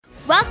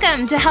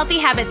Welcome to Healthy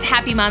Habits,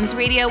 Happy Moms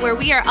Radio, where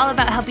we are all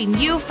about helping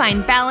you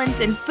find balance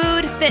in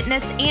food,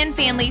 fitness, and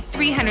family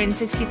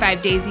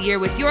 365 days a year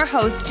with your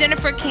hosts,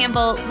 Jennifer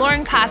Campbell,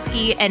 Lauren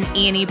Koski, and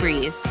Annie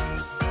Breeze.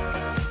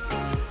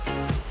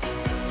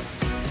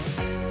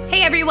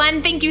 Hey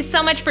everyone, thank you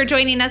so much for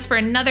joining us for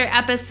another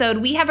episode.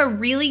 We have a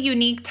really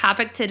unique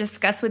topic to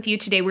discuss with you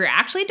today. We're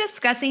actually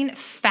discussing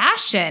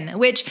fashion,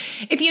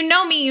 which if you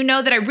know me, you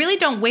know that I really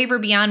don't waver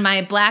beyond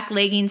my black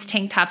leggings,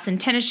 tank tops, and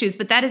tennis shoes,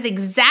 but that is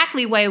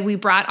exactly why we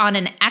brought on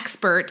an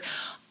expert,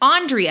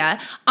 Andrea.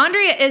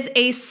 Andrea is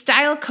a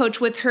style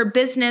coach with her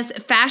business,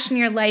 Fashion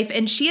Your Life,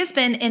 and she has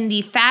been in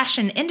the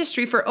fashion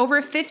industry for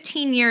over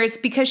 15 years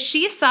because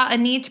she saw a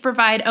need to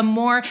provide a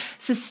more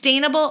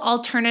sustainable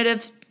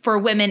alternative for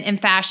women in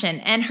fashion.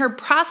 And her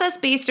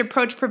process-based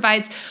approach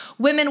provides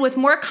women with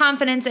more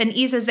confidence and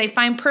ease as they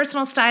find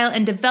personal style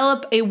and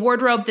develop a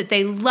wardrobe that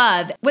they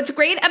love. What's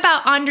great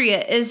about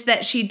Andrea is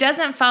that she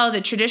doesn't follow the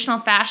traditional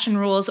fashion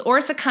rules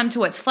or succumb to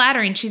what's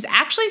flattering. She's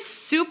actually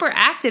super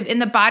active in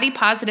the body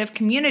positive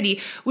community,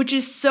 which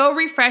is so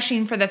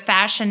refreshing for the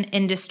fashion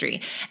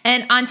industry.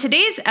 And on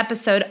today's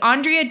episode,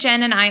 Andrea,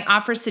 Jen, and I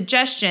offer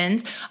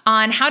suggestions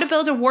on how to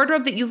build a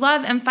wardrobe that you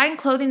love and find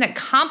clothing that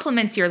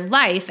complements your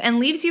life and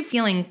leaves you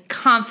feeling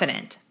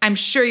confident. I'm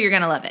sure you're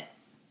going to love it.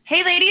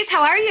 Hey ladies,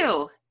 how are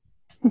you?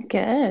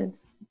 Good.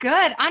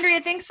 Good.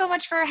 Andrea, thanks so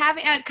much for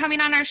coming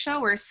on our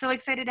show. We're so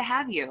excited to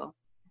have you.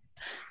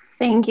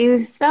 Thank you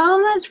so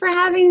much for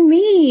having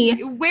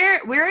me.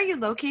 Where are you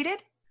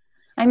located?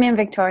 I'm in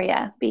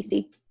Victoria,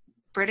 BC.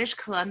 British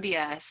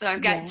Columbia. So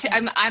I've got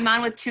I'm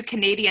on with two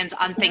Canadians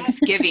on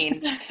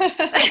Thanksgiving. Happy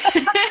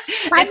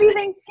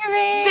Thanksgiving.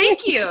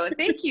 Thank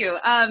you.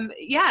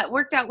 Yeah, it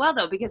worked out well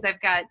though, because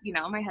I've got,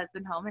 my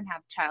husband home and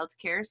have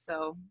childcare.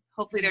 So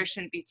hopefully there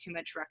shouldn't be too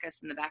much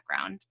ruckus in the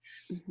background.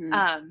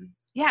 Mm-hmm.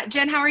 Yeah.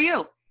 Jen, how are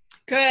you?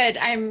 Good.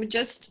 I'm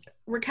just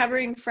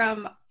recovering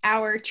from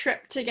our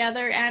trip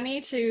together, Annie,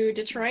 to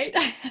Detroit.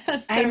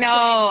 I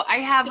know. I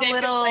have a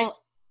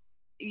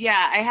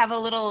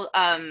little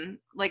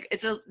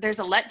there's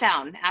a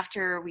letdown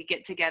after we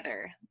get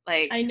together.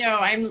 Like, I know,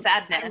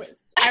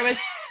 sadness. I was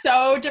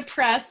so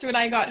depressed when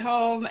I got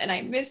home and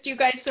I missed you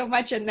guys so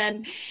much. And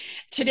then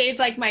today's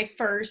like my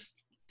first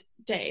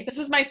day. This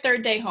is my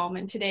third day home.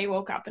 And today I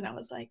woke up and I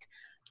was like,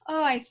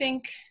 oh, I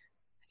think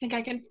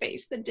I can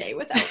face the day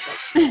without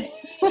them.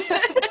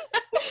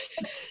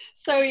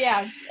 So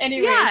yeah,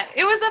 anyways. Yeah,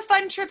 it was a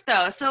fun trip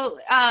though. So,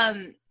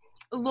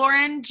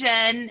 Lauren,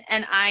 Jen,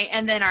 and I,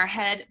 and then our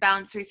head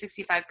Balance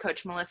 365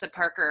 coach, Melissa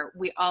Parker,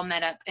 we all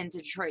met up in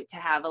Detroit to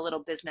have a little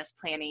business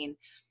planning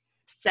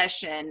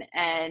session.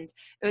 And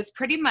it was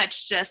pretty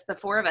much just the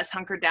four of us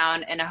hunkered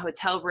down in a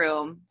hotel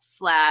room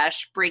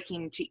 /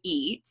 breaking to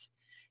eat.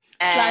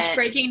 /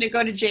 breaking to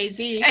go to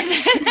Jay-Z.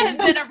 And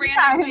then a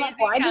random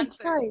Jay-Z concert.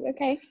 Detroit?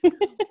 Okay.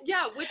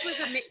 Yeah, which was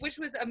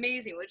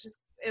amazing,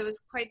 it was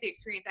quite the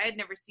experience. I had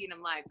never seen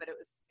him live, but it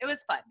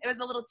was fun. It was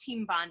a little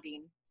team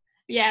bonding.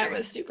 Yeah, it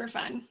was super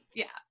fun.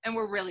 Yeah, and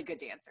we're really good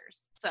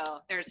dancers.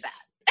 So there's that.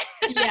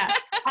 Yeah,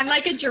 I'm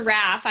like a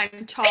giraffe.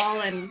 I'm tall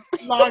and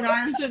long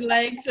arms and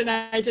legs, and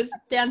I just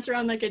dance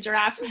around like a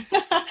giraffe.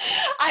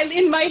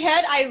 In my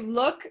head, I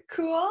look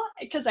cool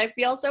because I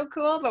feel so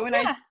cool, but when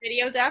I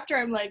see videos after,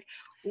 I'm like,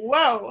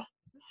 whoa.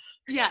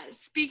 Yeah,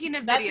 speaking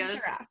of videos,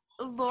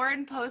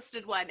 Lauren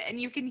posted one,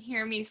 and you can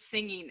hear me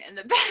singing in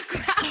the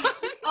background.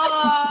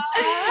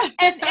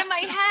 And in my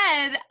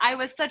head, I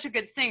was such a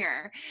good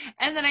singer.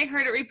 And then I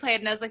heard it replayed,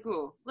 and I was like,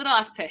 ooh, little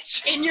off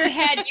pitch. In your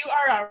head, you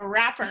are a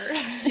rapper.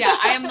 Yeah,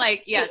 I am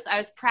like, yes, I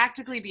was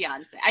practically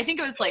Beyonce. I think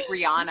it was like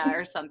Rihanna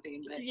or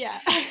something. But yeah.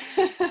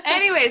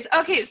 Anyways,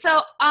 okay,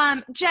 so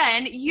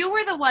Jen, you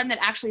were the one that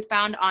actually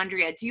found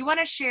Andrea. Do you want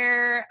to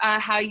share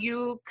how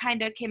you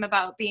kind of came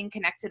about being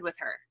connected with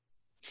her?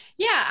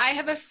 Yeah, I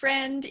have a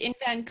friend in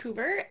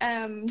Vancouver,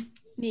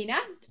 Nina,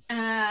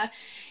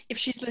 if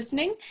she's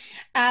listening.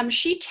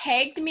 She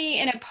tagged me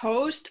in a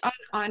post on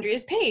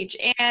Andrea's page,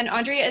 and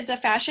Andrea is a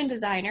fashion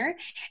designer,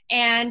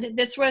 and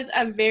this was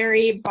a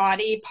very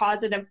body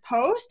positive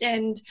post,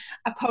 and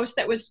a post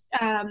that was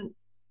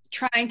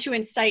trying to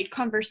incite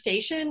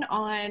conversation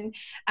on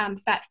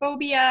fat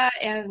phobia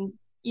and,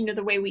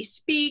 the way we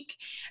speak.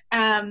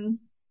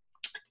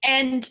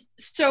 And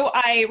so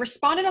I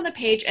responded on the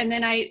page, and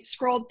then I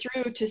scrolled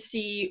through to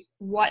see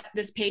what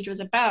this page was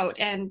about.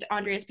 And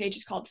Andrea's page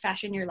is called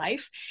Fashion Your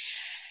Life.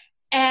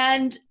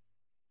 And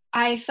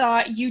I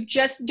thought, you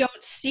just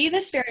don't see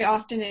this very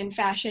often in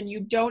fashion.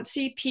 You don't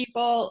see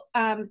people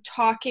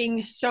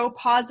talking so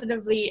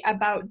positively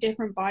about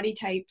different body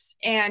types.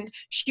 And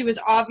she was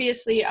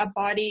obviously a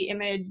body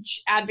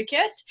image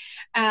advocate,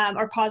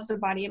 or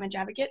positive body image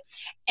advocate.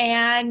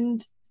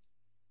 And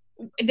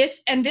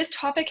this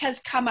topic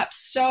has come up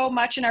so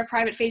much in our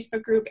private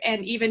Facebook group,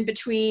 and even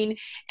between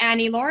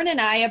Annie, Lauren,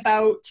 and I,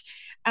 about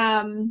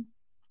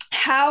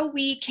how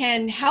we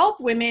can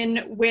help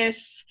women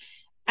with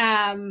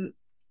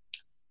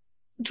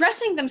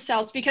dressing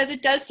themselves, because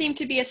it does seem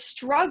to be a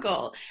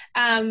struggle,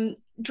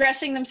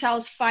 dressing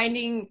themselves,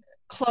 finding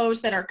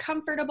clothes that are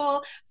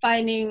comfortable,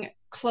 finding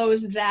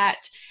clothes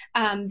that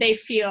they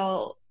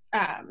feel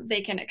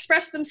they can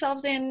express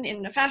themselves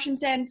in a fashion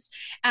sense.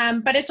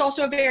 But it's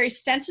also a very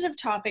sensitive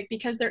topic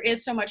because there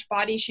is so much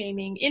body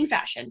shaming in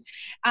fashion.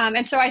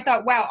 And so I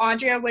thought, wow,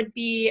 Andrea would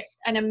be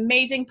an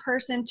amazing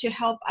person to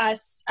help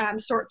us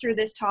sort through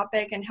this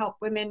topic and help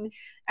women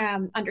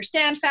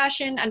understand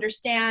fashion,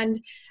 understand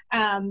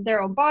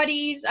their own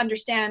bodies,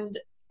 understand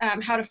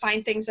how to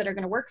find things that are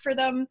going to work for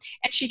them.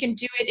 And she can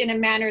do it in a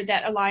manner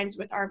that aligns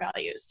with our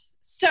values.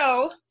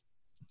 So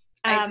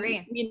I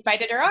agree. We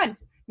invited her on.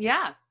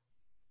 Yeah.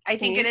 I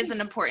think it is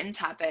an important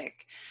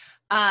topic.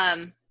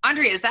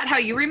 Andrea, is that how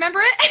you remember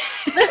it?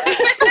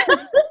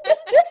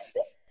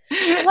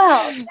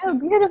 Well, so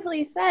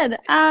beautifully said.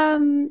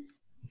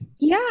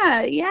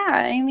 Yeah.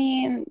 I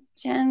mean,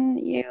 Jen,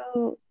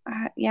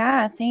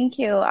 thank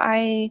you.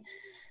 I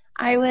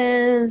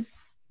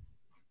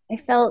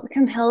felt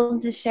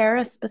compelled to share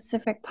a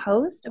specific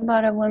post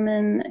about a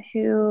woman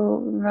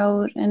who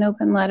wrote an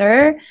open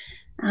letter.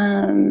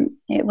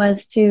 It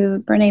was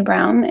to Brene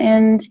Brown,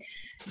 and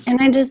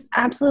I just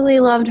absolutely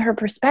loved her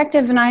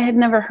perspective, and I had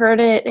never heard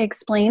it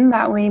explained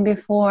that way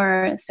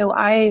before. So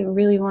I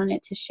really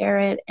wanted to share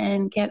it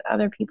and get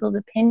other people's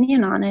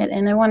opinion on it,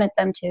 and I wanted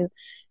them to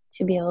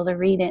be able to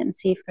read it and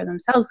see for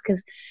themselves,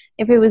 because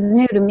if it was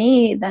new to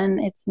me, then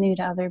it's new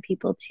to other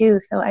people too.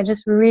 So I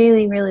just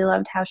really, really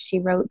loved how she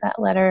wrote that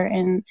letter,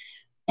 and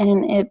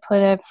it put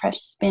a fresh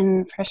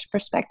spin, fresh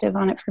perspective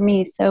on it for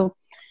me. So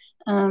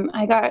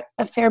I got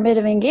a fair bit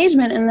of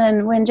engagement, and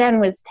then when Jen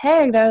was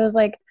tagged, I was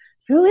like,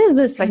 who is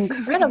this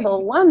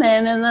incredible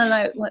woman? And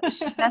then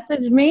she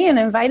messaged me and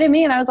invited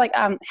me, and I was like,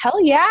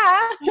 hell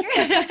yeah.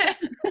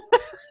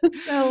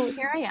 So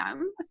here I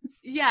am.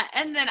 Yeah,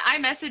 and then I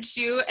messaged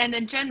you, and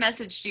then Jen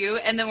messaged you,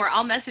 and then we're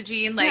all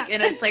messaging,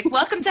 and it's like,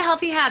 welcome to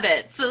Healthy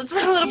Habits. So it's a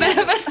little bit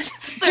of a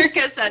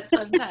circus at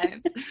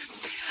sometimes.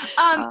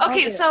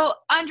 Okay, so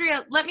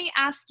Andrea, let me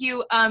ask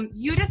you,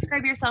 you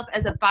describe yourself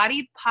as a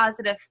body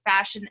positive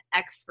fashion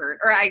expert,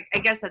 or I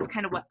guess that's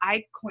kind of what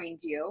I coined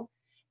you.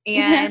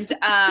 And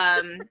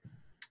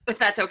if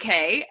that's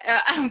okay,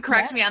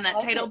 correct me on that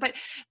title, but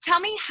tell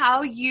me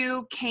how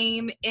you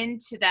came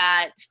into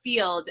that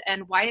field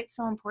and why it's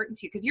so important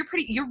to you, because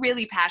you're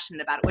really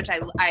passionate about it, which I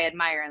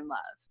admire and love.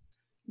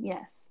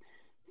 Yes.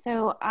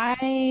 So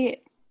I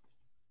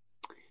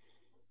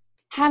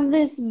have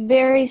this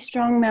very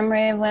strong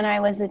memory of when I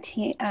was a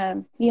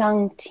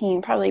young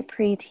teen, probably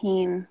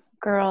preteen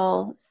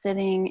girl,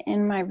 sitting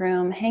in my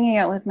room, hanging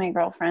out with my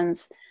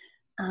girlfriends,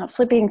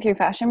 flipping through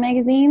fashion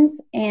magazines,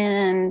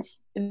 and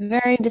a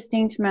very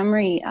distinct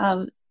memory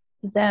of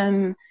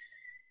them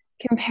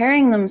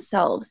comparing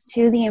themselves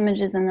to the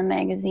images in the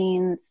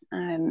magazines,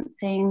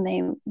 saying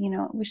they,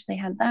 wish they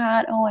had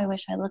that. Oh, I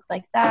wish I looked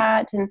like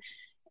that.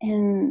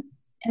 And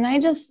I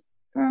just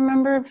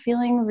remember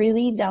feeling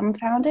really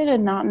dumbfounded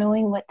and not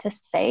knowing what to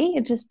say.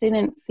 It just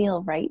didn't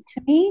feel right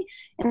to me,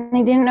 and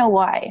I didn't know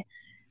why.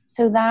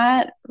 So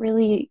that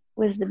really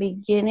was the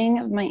beginning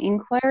of my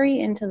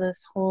inquiry into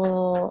this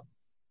whole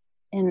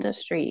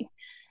industry.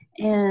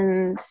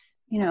 And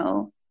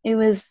it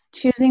was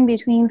choosing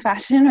between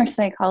fashion or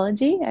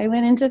psychology. I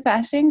went into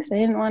fashion because I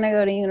didn't want to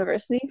go to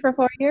university for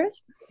 4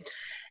 years.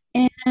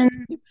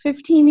 And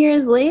 15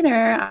 years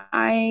later,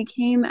 I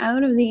came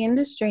out of the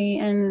industry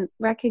and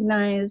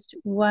recognized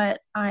what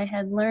I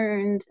had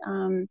learned.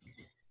 I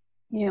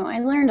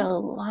learned a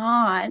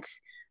lot,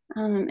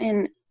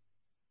 and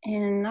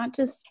not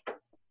just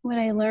what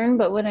I learned,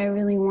 but what I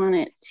really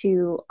wanted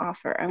to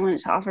offer. I wanted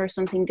to offer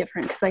something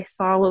different because I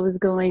saw what was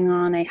going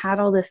on. I had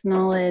all this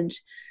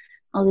knowledge,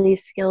 all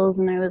these skills,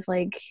 and I was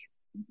like,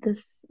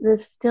 this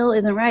still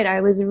isn't right. I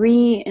was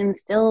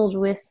re-instilled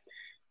with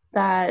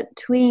that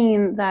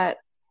tween that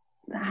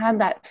had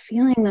that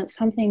feeling that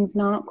something's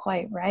not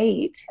quite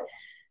right.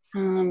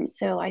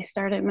 So I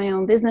started my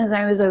own business.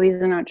 I was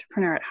always an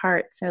entrepreneur at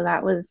heart, so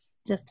that was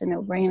just a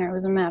no-brainer. It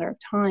was a matter of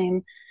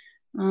time.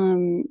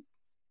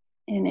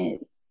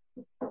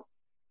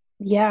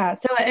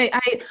 So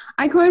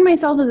I coined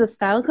myself as a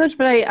style coach,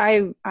 but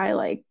I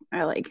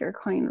like your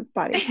coin of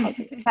body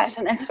positive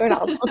fashion expert.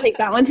 I'll take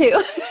that one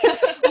too.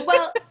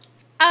 Well,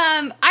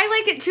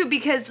 I like it too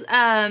because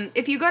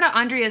if you go to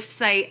Andrea's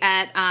site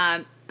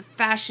at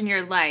Fashion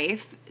Your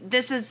Life,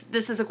 this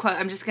is a quote.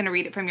 I'm just going to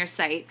read it from your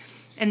site,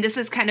 and this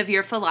is kind of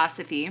your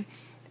philosophy.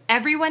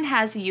 Everyone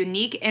has a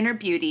unique inner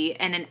beauty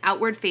and an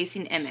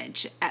outward-facing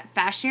image. At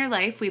Fashion Your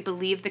Life, we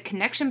believe the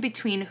connection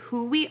between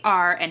who we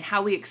are and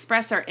how we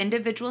express our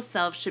individual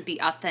selves should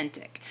be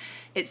authentic.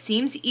 It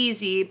seems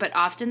easy, but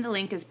often the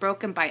link is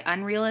broken by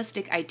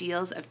unrealistic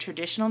ideals of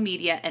traditional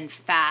media and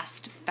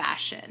fast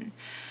fashion.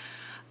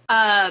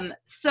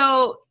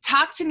 So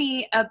talk to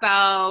me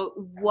about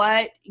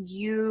what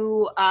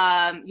you,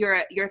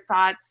 your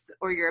thoughts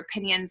or your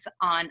opinions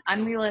on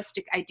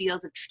unrealistic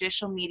ideals of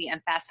traditional media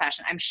and fast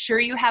fashion. I'm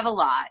sure you have a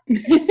lot.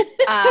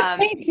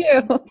 Me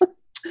too.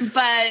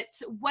 But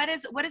what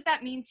does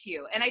that mean to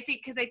you? And I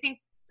think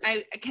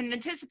I can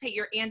anticipate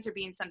your answer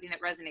being something that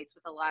resonates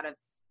with a lot of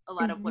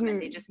women.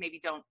 They just maybe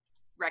don't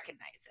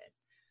recognize it.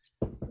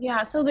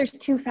 Yeah, so there's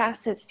two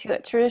facets to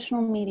it: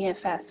 traditional media,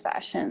 fast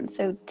fashion.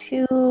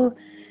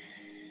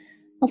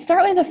 I'll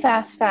start with the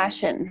fast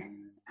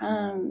fashion.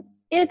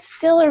 It's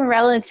still a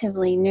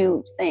relatively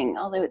new thing,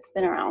 although it's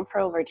been around for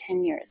over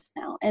 10 years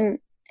now.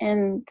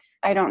 And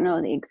I don't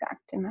know the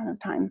exact amount of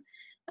time.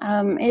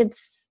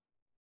 It's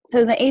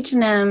so the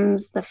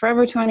H&Ms, the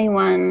Forever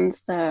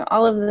 21s,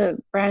 all of the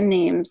brand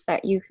names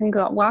that you can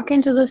go walk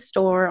into the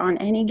store on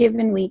any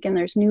given week and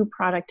there's new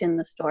product in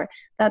the store.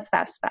 That's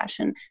fast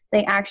fashion.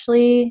 They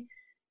actually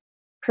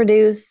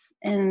produce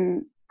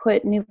and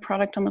put new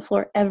product on the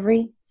floor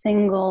every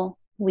single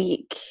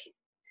week.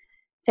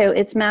 So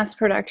it's mass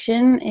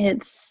production.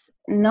 It's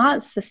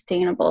not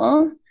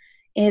sustainable.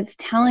 It's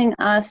telling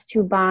us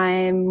to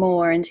buy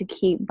more and to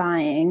keep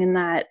buying, and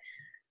that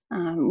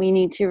we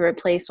need to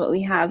replace what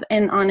we have.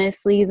 And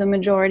honestly, the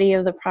majority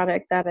of the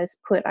product that is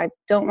put, I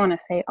don't want to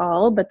say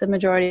all, but the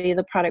majority of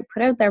the product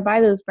put out there by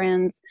those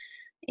brands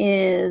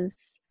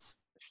is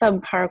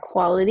subpar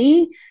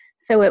quality.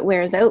 So it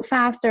wears out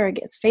faster, it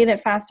gets faded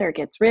faster, it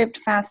gets ripped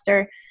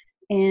faster,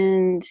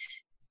 and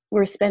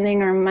we're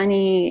spending our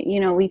money,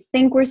 we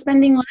think we're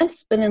spending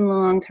less, but in the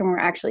long term, we're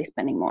actually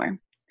spending more.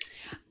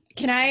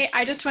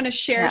 I just want to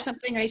share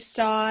something I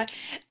saw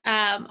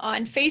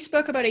on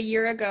Facebook about a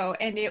year ago,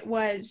 and it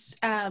was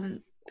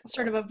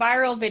sort of a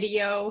viral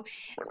video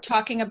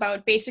talking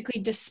about basically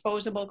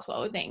disposable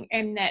clothing,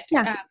 and that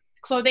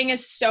clothing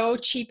is so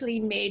cheaply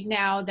made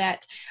now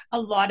that a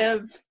lot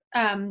of,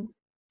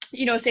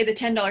 say the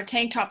 $10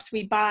 tank tops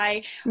we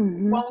buy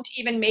won't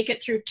even make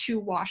it through 2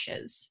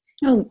 washes.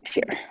 Oh,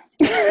 sure.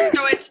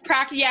 So it's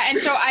practical. Yeah. And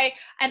so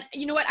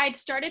you know what, I'd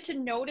started to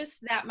notice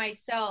that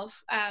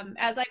myself,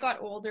 as I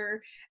got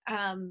older.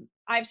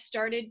 I've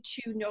started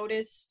to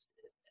notice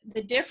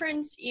the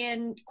difference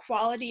in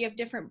quality of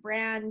different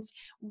brands,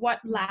 what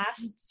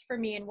lasts for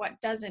me and what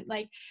doesn't.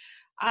 Like,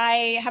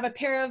 I have a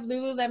pair of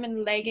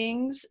Lululemon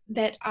leggings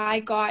that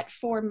I got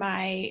for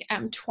my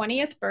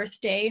 20th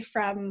birthday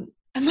from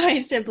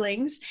my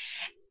siblings.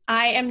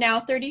 I am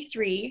now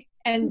 33,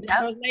 and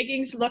those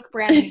leggings look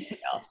brand new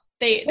still.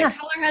 The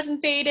color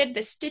hasn't faded.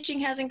 The stitching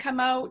hasn't come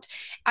out.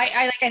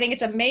 I think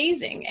it's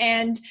amazing.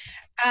 And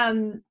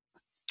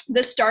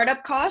the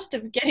startup cost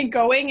of getting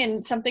going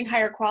and something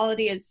higher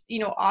quality is,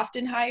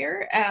 often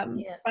higher.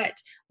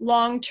 But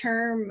long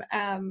term,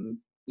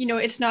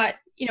 it's not,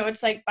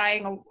 it's like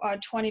buying a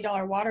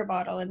 $20 water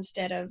bottle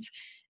instead of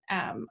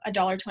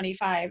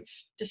 $1.25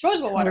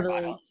 disposable water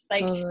bottles.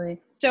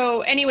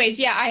 So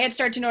anyways, I had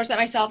started to notice that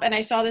myself, and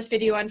I saw this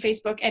video on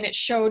Facebook, and it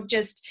showed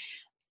just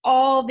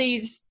all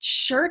these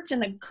shirts in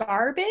the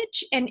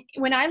garbage. And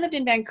when I lived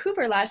in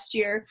Vancouver last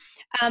year,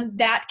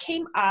 that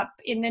came up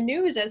in the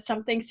news as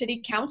something city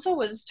council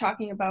was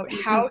talking about,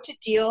 how to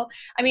deal.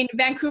 I mean,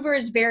 Vancouver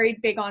is very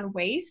big on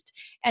waste,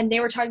 and they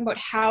were talking about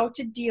how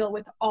to deal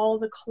with all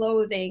the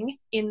clothing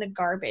in the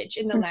garbage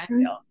in the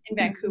landfill in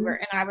Vancouver.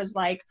 And I was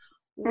like,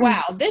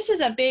 wow, this is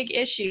a big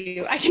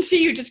issue. I can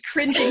see you just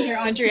cringing here,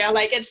 Andrea.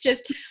 Like, it's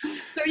just,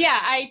 so yeah,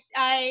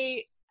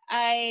 I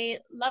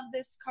love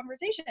this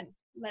conversation.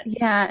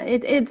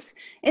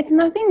 It's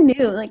nothing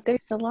new. Like,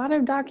 there's a lot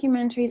of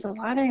documentaries, a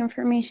lot of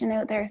information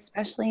out there,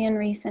 especially in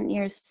recent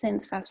years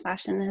since fast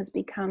fashion has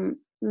become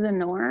the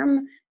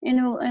norm in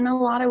a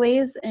lot of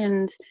ways.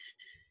 And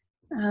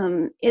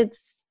it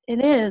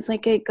is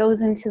like, it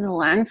goes into the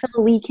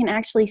landfill. We can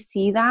actually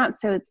see that,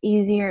 so it's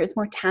easier, it's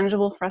more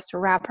tangible for us to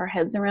wrap our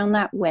heads around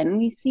that when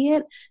we see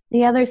it.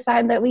 The other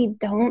side that we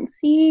don't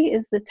see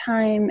is the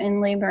time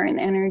and labor and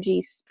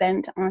energy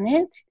spent on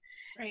it.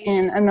 Right.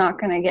 And I'm not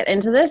going to get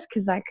into this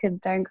because I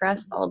could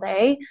digress all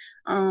day.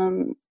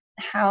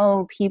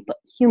 How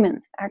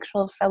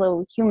actual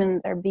fellow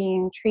humans are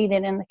being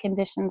treated in the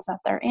conditions that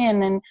they're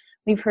in. And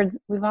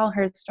we've all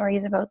heard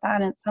stories about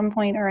that at some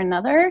point or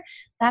another.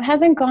 That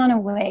hasn't gone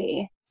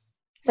away.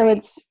 So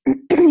it's,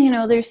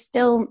 there's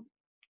still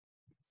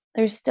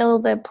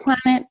the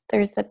planet,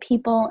 there's the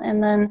people,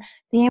 and then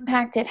the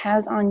impact it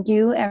has on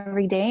you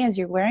every day as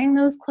you're wearing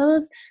those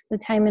clothes, the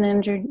time and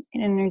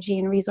energy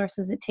and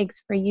resources it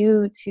takes for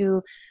you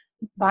to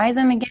buy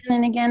them again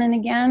and again and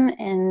again,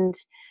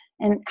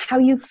 and how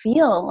you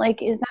feel.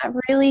 Like, is that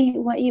really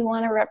what you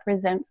want to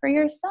represent for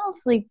yourself?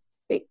 Like,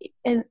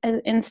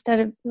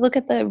 instead of, look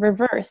at the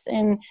reverse,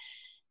 and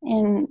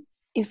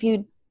if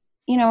you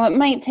it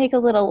might take a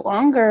little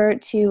longer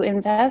to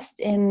invest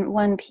in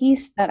one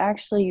piece that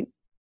actually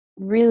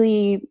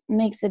really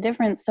makes a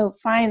difference. So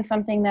find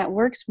something that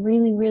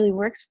really, really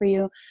works for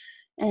you.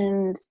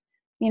 And,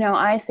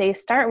 I say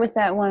start with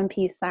that one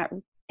piece that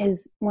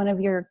is one of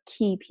your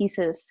key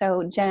pieces.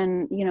 So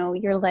Jen,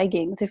 your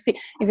leggings, if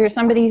you're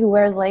somebody who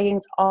wears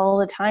leggings all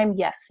the time,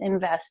 yes,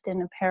 invest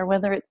in a pair,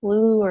 whether it's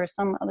Lulu or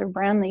some other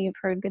brand that you've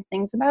heard good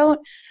things about.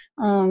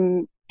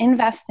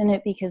 Invest in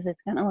it because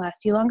it's going to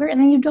last you longer, and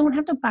then you don't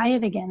have to buy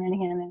it again and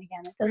again and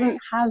again. It doesn't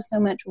have so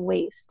much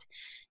waste.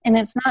 And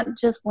it's not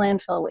just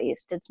landfill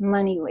waste, it's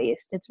money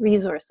waste, it's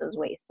resources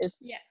waste,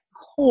 it's a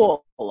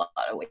whole lot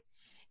of waste.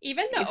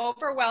 Even the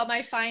overwhelm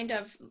I find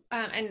of,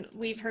 and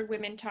we've heard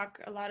women talk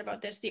a lot about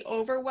this, the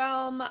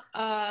overwhelm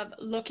of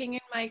looking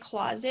in my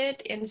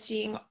closet and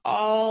seeing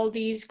all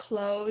these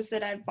clothes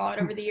that I've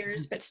bought over the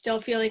years, but still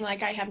feeling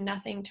like I have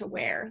nothing to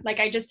wear. Like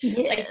I just,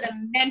 like the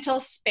mental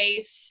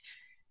space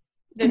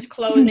this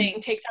clothing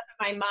takes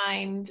up in my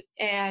mind.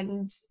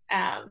 And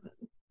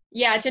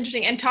yeah, it's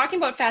interesting. And talking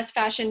about fast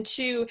fashion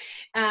too,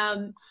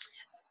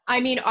 I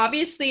mean,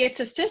 obviously it's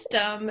a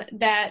system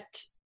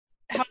that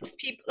helps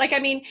people. Like, I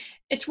mean,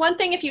 it's one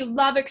thing if you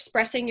love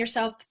expressing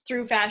yourself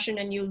through fashion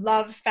and you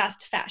love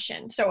fast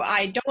fashion. So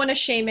I don't want to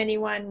shame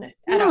anyone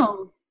at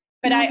all.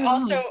 But I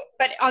also,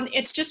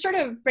 it's just sort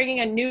of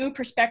bringing a new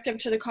perspective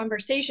to the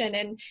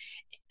conversation,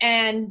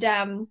 and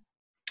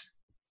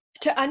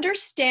to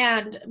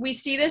understand, we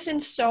see this in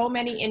so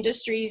many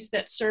industries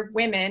that serve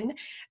women,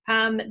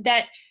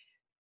 that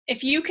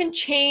if you can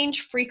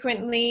change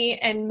frequently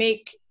and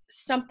make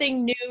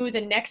something new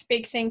the next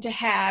big thing to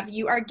have,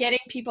 you are getting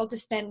people to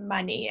spend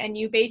money, and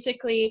you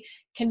basically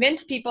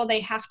convince people they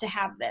have to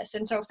have this.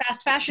 And so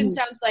fast fashion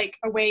sounds like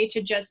a way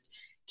to just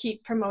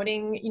keep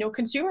promoting, you know,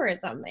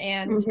 consumerism.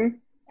 And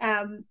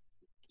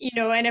you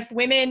know, and if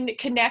women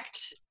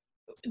connect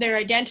their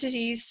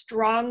identities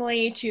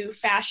strongly to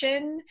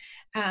fashion,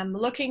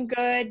 looking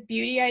good,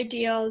 beauty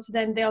ideals,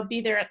 then they'll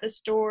be there at the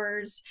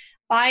stores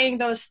buying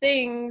those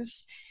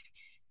things.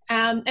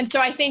 And so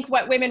I think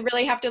what women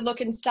really have to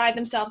look inside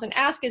themselves and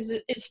ask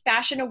is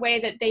fashion a way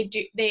that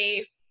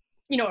they,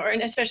 you know, or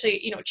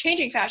especially, you know,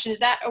 changing fashion, is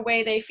that a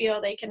way they feel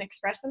they can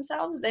express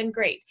themselves? Then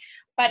great.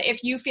 But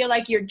if you feel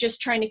like you're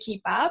just trying to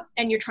keep up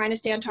and you're trying to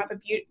stay on top of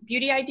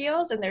beauty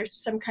ideals and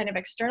there's some kind of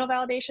external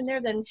validation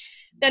there, then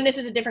this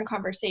is a different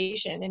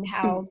conversation, and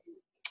how,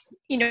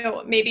 you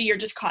know, maybe you're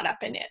just caught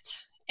up in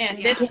it. And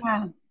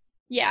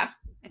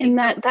and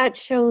that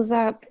shows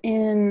up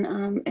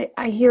in,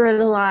 I hear it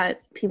a lot.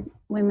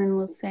 Women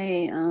will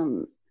say,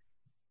 you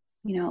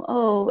know,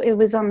 oh, it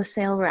was on the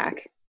sale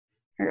rack,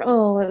 or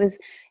oh, it was,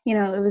 you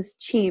know, it was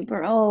cheap,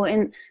 or oh,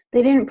 and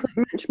they didn't put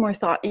much more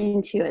thought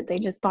into it. They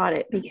just bought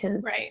it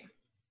because,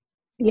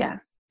 the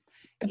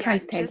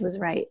price tag was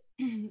right.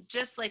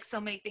 Just like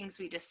so many things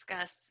we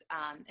discuss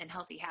in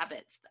Healthy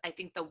Habits, I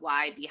think the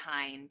why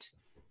behind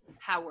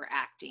how we're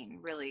acting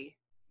really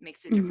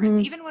makes a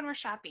difference. Even when we're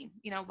shopping,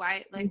 you know,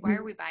 why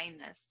are we buying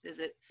this?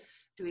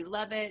 Do we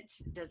love it?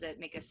 Does it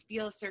make us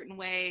feel a certain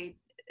way?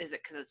 Is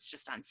it because it's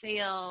just on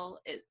sale?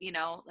 You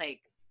know,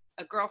 like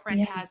a girlfriend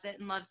has it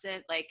and loves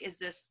it. Like, is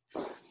this,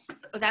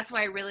 but that's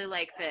why I really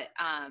like that.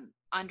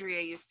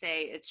 Andrea, you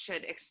say it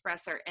should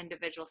express our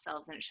individual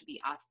selves and it should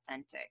be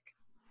authentic.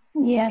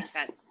 Yes.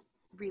 That's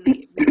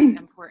really, really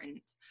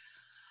important.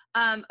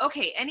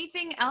 Okay.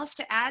 Anything else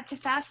to add to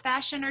fast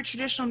fashion or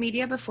traditional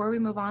media before we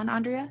move on,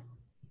 Andrea?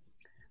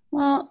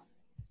 Well,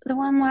 the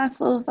one last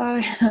little thought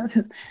I have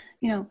is,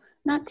 you know,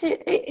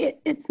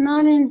 it's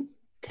not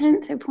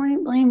intent to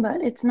point blame,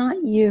 but it's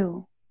not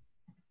you.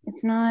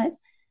 It's not,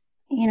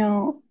 you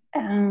know,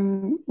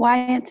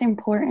 why it's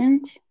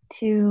important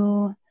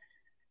to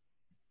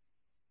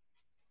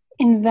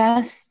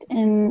invest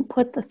and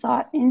put the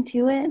thought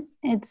into it.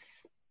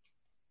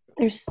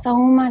 There's so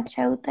much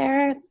out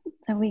there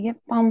that we get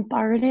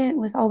bombarded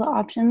with all the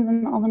options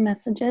and all the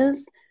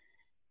messages,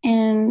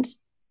 and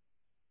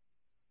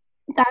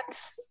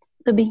that's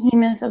the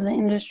behemoth of the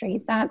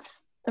industry.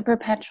 That's the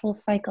perpetual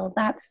cycle.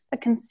 That's the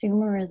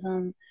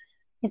consumerism.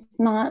 It's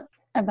not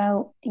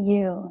about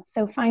you.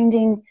 So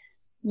finding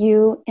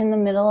you in the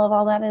middle of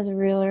all that is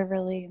really,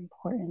 really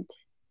important.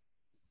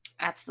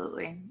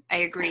 Absolutely. I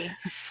agree.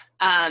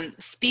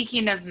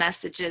 Speaking of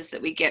messages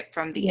that we get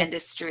from the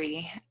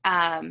industry,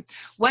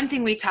 one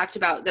thing we talked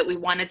about that we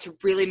wanted to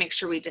really make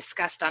sure we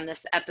discussed on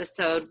this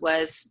episode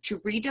was to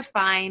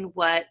redefine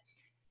what,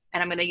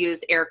 and I'm going to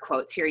use air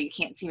quotes here, you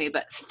can't see me,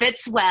 but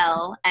fits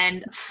well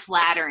and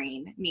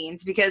flattering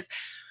means, because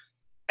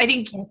I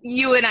think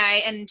you and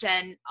I and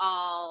Jen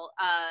all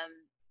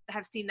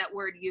have seen that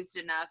word used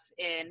enough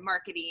in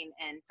marketing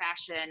and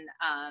fashion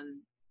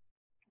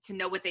to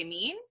know what they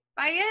mean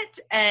by it.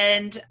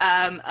 And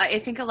I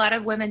think a lot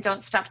of women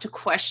don't stop to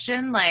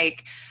question,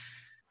 like,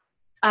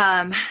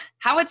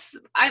 how it's,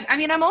 I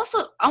mean, I'm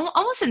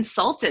almost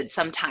insulted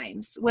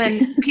sometimes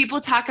when people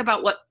talk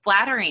about what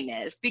flattering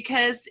is,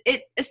 because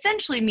it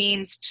essentially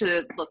means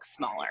to look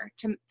smaller,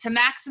 to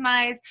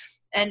maximize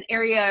an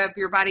area of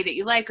your body that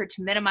you like, or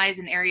to minimize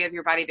an area of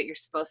your body that you're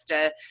supposed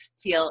to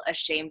feel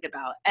ashamed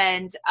about.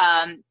 And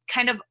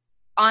kind of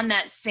on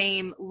that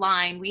same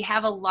line, we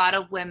have a lot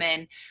of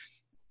women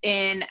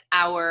in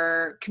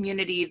our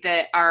community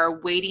that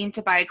are waiting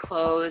to buy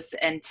clothes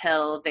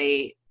until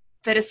they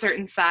fit a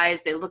certain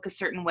size, they look a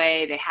certain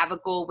way, they have a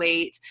goal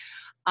weight.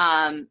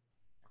 And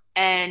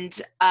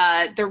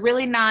they're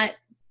really not,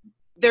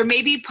 they're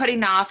maybe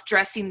putting off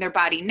dressing their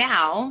body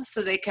now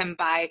so they can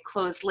buy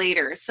clothes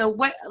later. So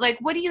what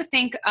do you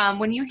think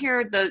when you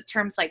hear the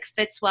terms like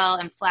fits well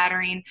and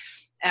flattering,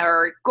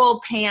 or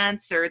gold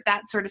pants, or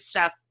that sort of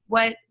stuff?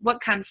 What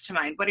comes to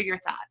mind? What are your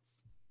thoughts?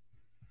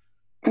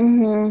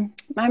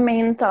 My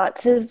main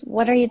thoughts is,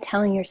 what are you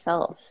telling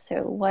yourself?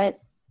 So what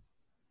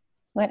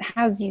What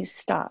has you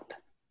stop?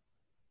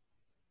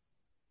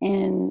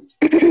 And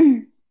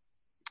because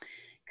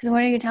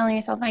what are you telling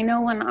yourself? I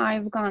know when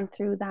I've gone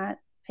through that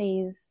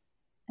phase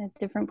at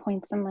different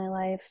points in my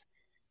life,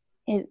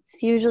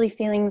 it's usually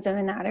feelings of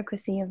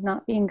inadequacy, of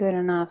not being good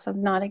enough, of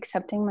not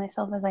accepting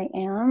myself as I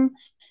am,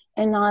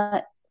 and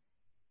not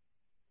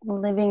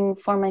living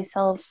for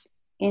myself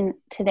in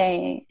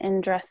today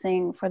and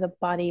dressing for the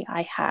body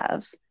I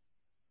have.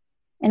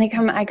 And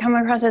I come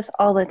across this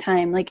all the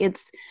time. Like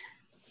it's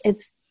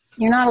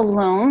you're not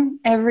alone.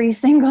 Every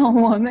single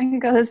woman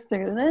goes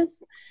through this.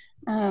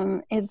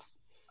 It's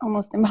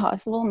almost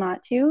impossible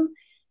not to.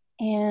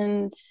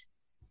 And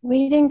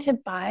waiting to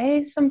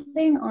buy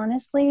something,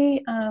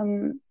 honestly,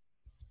 the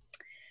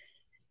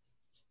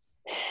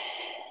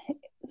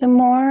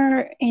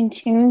more in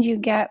tune you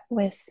get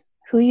with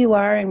who you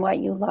are and what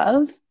you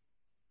love,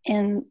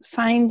 and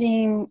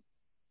finding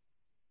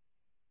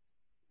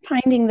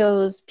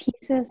those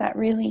pieces that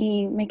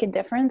really make a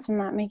difference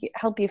and that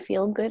help you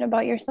feel good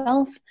about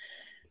yourself.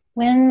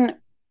 When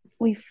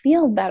we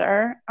feel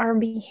better, our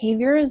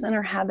behaviors and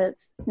our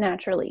habits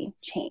naturally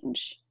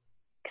change,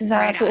 because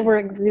that's what we're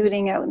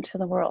exuding out into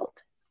the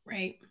world.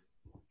 Right.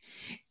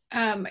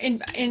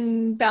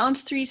 In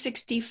Balance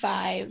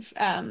 365,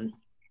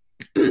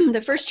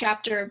 the first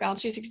chapter of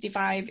Balance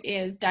 365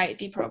 is diet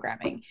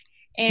deprogramming.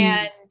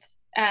 And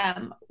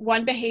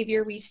one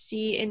behavior we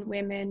see in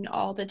women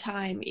all the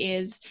time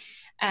is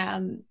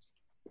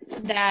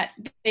that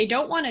they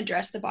don't want to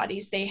dress the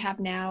bodies they have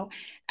now.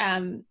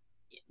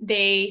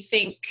 They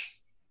think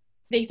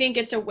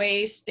it's a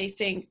waste. They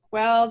think,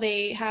 well,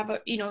 they have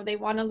they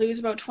want to lose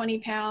about 20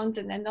 pounds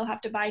and then they'll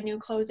have to buy new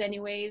clothes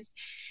anyways.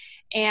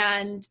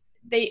 And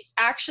they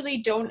actually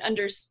don't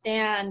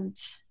understand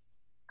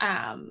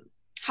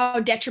how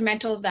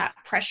detrimental that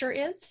pressure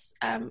is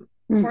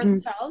for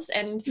themselves,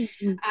 and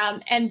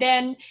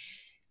then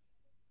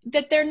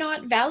that they're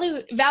not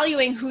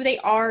valuing who they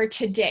are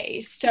today.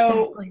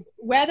 So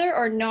whether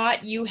or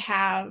not you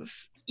have,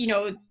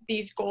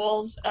 these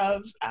goals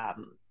of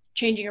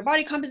changing your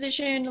body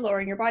composition,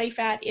 lowering your body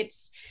fat,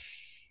 it's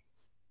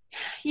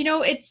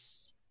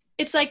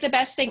like the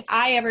best thing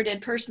I ever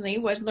did personally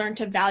was learn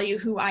to value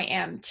who I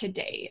am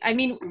today. I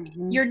mean,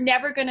 you're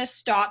never going to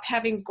stop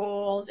having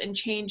goals and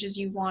changes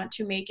you want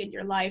to make in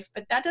your life,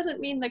 but that doesn't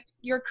mean that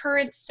your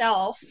current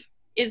self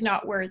is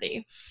not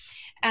worthy.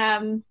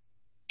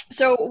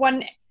 So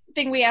one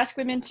thing we ask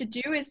women to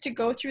do is to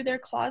go through their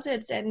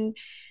closets, and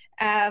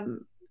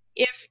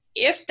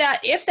if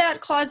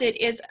that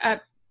closet is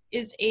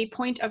a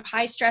point of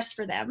high stress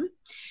for them,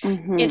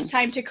 it's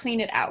time to clean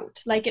it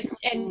out. Like it's,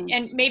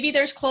 and maybe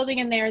there's clothing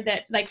in there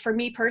that, like for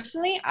me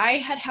personally, I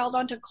had held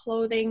on to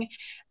clothing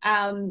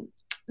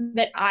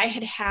that I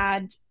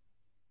had,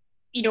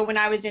 when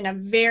I was in a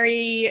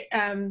very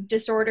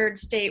disordered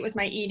state with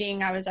my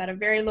eating. I was at a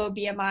very low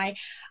BMI.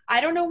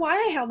 I don't know why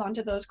I held on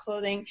to those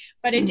clothing,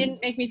 but it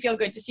didn't make me feel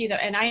good to see them.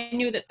 And I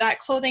knew that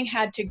clothing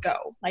had to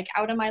go, like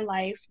out of my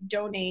life,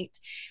 donate.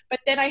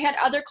 But then I had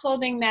other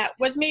clothing that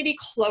was maybe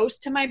close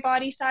to my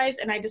body size,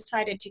 and I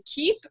decided to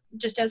keep,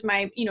 just as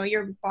my,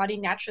 your body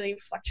naturally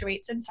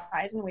fluctuates in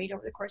size and weight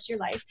over the course of your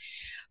life.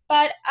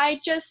 But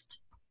I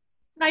just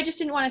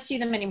didn't want to see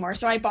them anymore.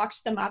 So I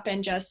boxed them up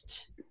and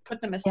just put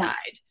them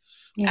aside.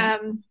 Yeah.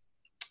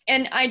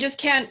 And I just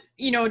can't,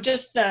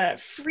 just the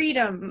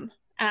freedom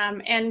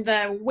and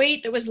the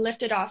weight that was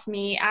lifted off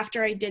me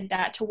after I did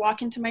that, to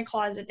walk into my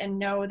closet and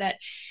know that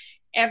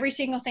every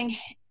single thing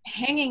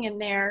hanging in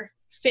there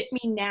fit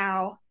me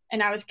now,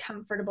 and I was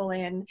comfortable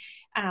in,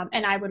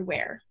 and I would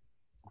wear.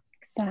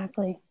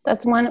 Exactly.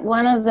 That's one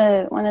of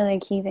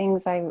the key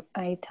things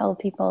I tell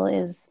people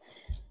is,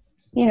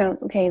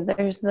 okay,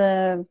 there's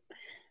the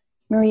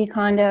Marie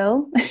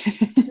Kondo,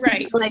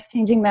 right?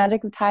 life-changing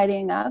magic of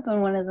tidying up,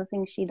 and one of the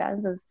things she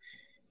does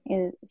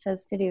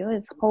says to do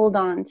is hold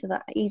on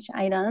to each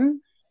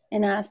item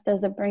and ask,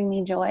 does it bring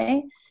me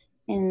joy?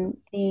 And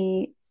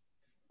the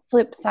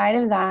flip side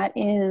of that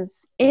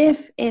is,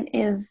 if it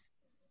is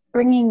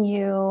bringing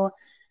you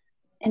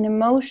an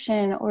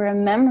emotion or a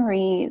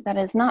memory that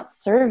is not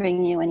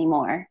serving you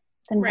anymore,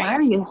 then why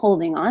are you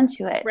holding on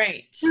to it?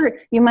 Right. Sure,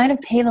 you might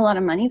have paid a lot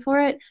of money for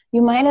it.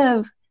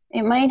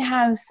 It might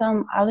have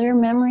some other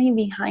memory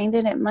behind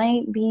it. It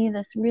might be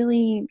this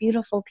really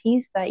beautiful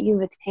piece that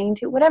you've attained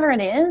to, whatever it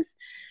is.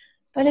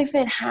 But if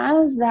it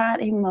has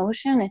that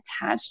emotion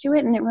attached to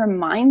it, and it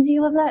reminds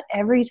you of that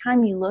every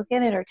time you look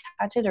at it or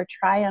touch it or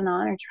try it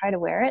on or try to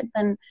wear it,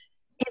 then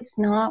it's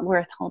not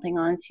worth holding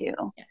on to.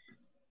 Yeah.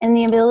 And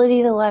the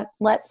ability to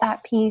let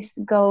that piece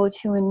go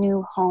to a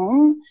new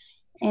home,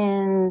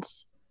 and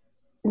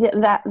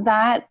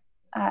that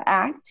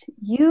act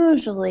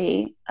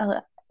usually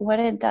what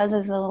it does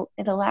is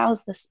it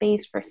allows the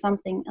space for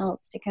something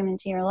else to come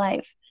into your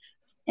life.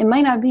 It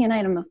might not be an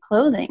item of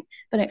clothing,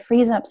 but it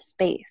frees up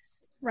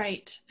space.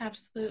 Right.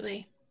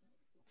 Absolutely.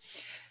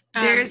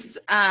 There's,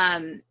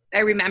 I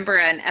remember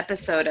an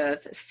episode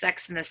of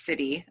Sex and the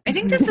City. I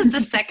think this is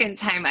the second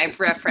time I've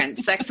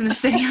referenced Sex and the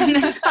City on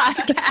this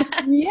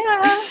podcast.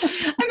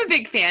 Yeah. I'm a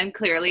big fan,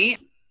 clearly.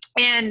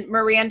 And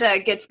Miranda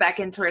gets back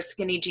into her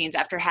skinny jeans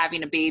after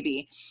having a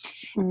baby.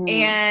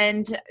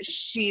 And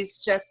she's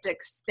just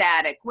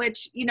ecstatic,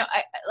 which, you know,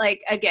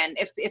 like, again,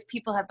 if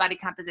people have body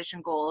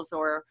composition goals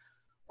or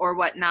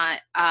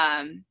whatnot,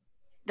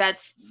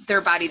 that's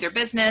their body, their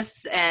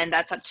business, and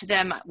that's up to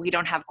them. We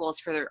don't have goals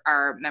for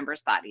our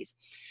members' bodies.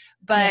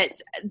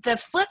 But the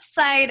flip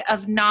side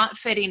of not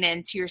fitting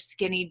into your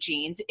skinny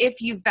jeans, if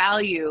you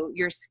value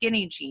your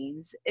skinny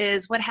jeans,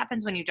 is what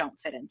happens when you don't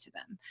fit into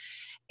them.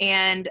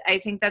 And I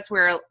think that's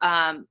where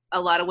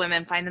a lot of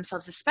women find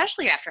themselves,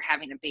 especially after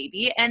having a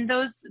baby. And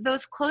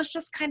those clothes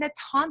just kind of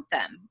taunt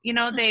them. You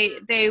know,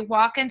 they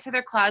walk into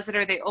their closet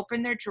or they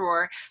open their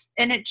drawer,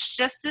 and it's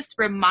just this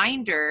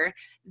reminder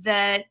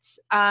that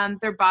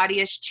their body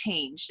has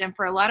changed. And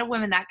for a lot of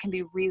women, that can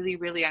be really,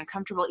 really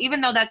uncomfortable,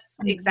 even though that's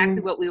exactly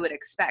what we would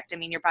expect. I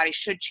mean, your body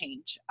should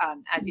change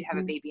as you have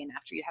a baby and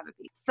after you have a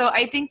baby. So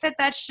I think that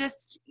that's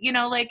just, you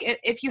know, like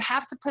if you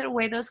have to put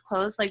away those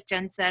clothes, like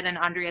Jen said and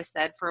Andrea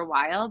said, for a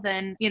while,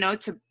 then, you know,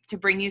 to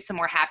bring you some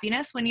more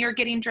happiness when you're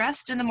getting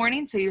dressed in the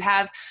morning. So you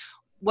have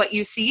what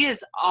you see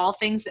is all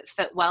things that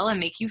fit well and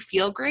make you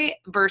feel great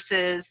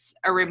versus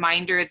a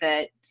reminder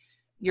that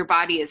your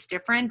body is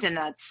different and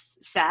that's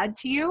sad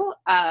to you,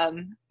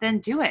 then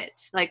do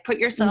it. Like, put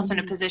yourself in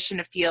a position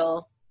to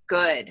feel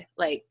good,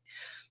 like,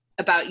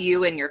 about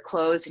you and your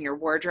clothes and your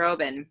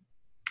wardrobe. And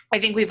I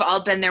think we've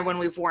all been there when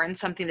we've worn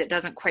something that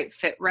doesn't quite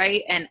fit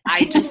right. And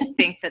I just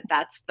think that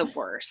that's the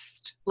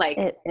worst. Like,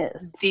 it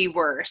is the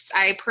worst.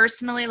 I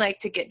personally like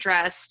to get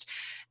dressed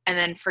and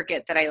then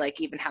forget that I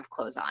like even have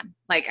clothes on.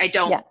 Like, I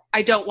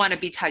don't want to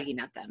be tugging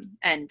at them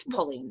and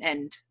pulling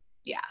and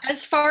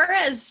As far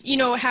as, you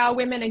know, how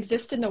women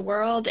exist in the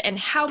world and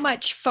how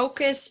much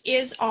focus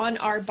is on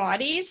our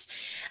bodies,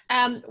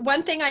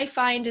 one thing I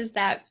find is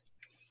that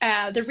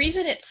the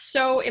reason it's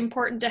so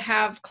important to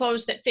have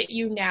clothes that fit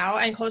you now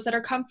and clothes that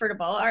are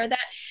comfortable are that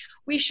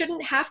we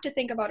shouldn't have to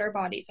think about our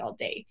bodies all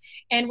day.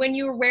 And when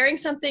you're wearing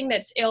something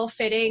that's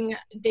ill-fitting,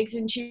 digs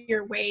into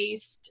your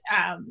waist,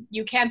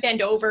 you can't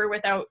bend over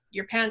without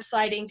your pants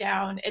sliding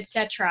down,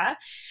 etc.,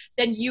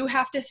 then you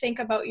have to think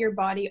about your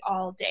body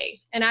all day.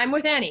 And I'm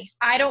with Annie.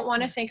 I don't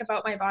want to think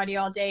about my body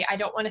all day. I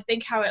don't want to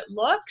think how it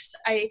looks.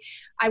 I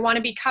want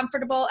to be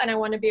comfortable and I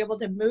want to be able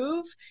to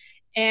move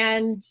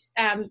and,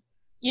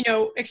 you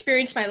know,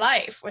 experience my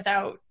life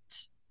without,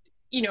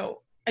 you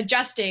know,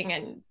 adjusting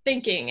and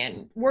thinking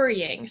and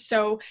worrying.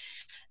 So,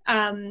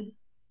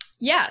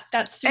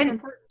 that's super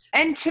important.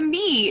 And to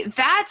me,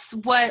 that's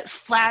what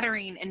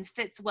flattering and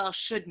fits well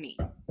should mean.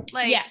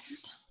 Like,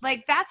 yes.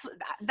 Like, that's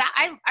that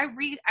I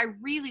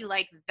really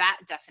like that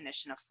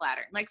definition of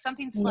flattering. Like,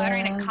 something's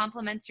flattering, it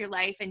complements your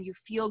life and you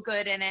feel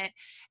good in it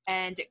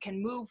and it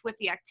can move with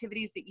the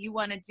activities that you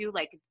want to do.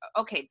 Like,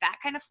 okay, that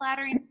kind of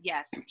flattering,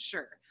 yes,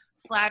 sure.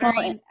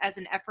 Flattering as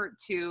an effort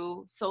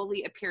to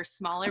solely appear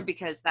smaller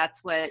because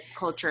that's what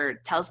culture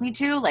tells me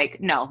to,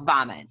 like, no,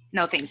 vomit.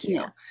 No, thank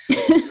you.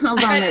 I'll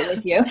vomit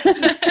with you.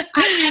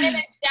 And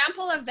an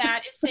example of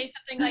that is, say,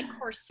 something like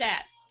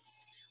corsets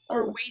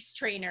or waist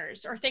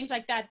trainers or things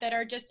like that that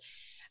are just,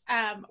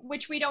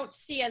 which we don't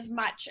see as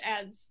much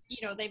as,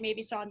 you know, they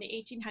maybe saw in the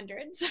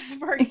 1800s,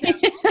 for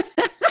example.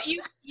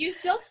 You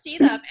still see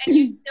them, and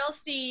you still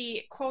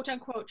see quote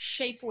unquote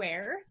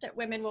shapewear that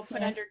women will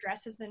put under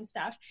dresses and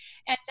stuff.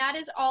 And that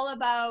is all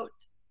about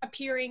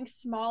appearing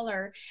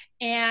smaller.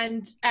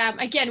 And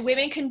again,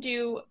 women can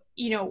do,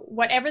 you know,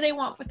 whatever they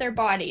want with their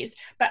bodies,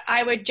 but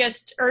I would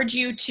just urge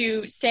you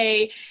to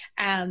say,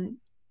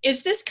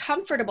 is this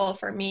comfortable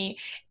for me?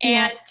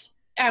 And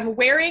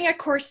wearing a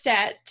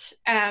corset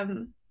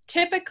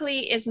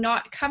typically is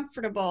not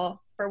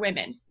comfortable for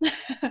women.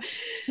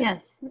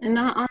 Yes. And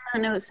on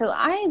that note, so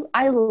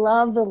I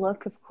love the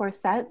look of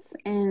corsets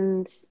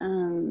and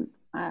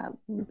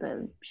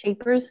the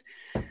shapers.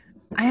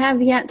 I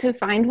have yet to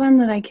find one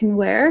that I can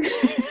wear.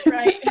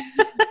 Right.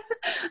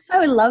 I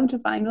would love to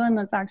find one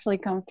that's actually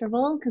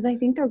comfortable because I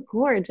think they're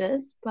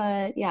gorgeous,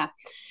 but yeah.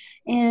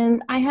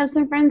 And I have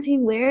some friends who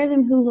wear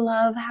them who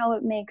love how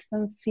it makes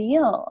them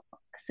feel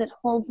because it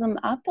holds them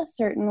up a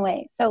certain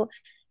way. So,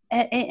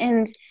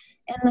 and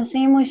the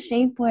same with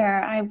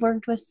shapewear. I've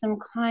worked with some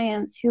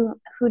clients who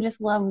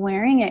just love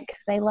wearing it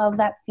because they love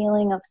that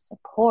feeling of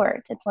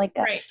support. It's like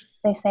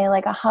they say,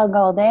 like a hug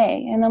all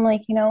day. And I'm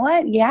like, you know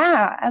what?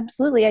 Yeah,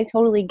 absolutely. I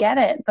totally get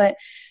it. But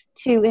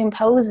to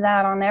impose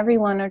that on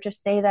everyone or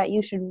just say that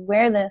you should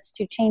wear this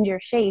to change your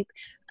shape,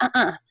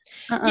 Yeah,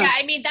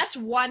 I mean, that's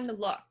one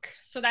look.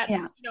 So that's,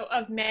 you know,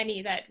 of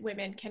many that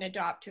women can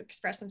adopt to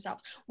express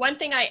themselves. One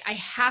thing I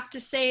have to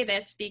say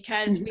this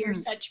because we are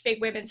such big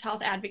women's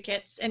health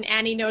advocates, and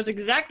Annie knows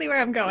exactly where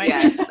I'm going.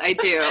 Yes, I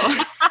do.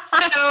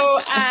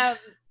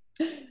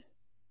 So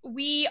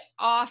we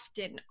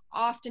often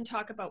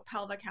talk about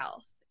pelvic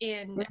health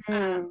in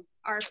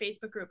our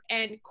Facebook group,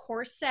 and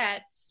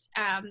corsets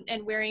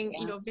and wearing,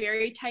 you know,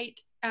 very tight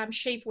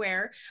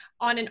shapewear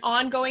on an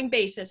ongoing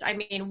basis. I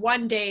mean,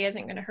 one day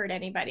isn't going to hurt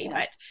anybody,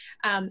 but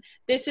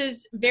this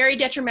is very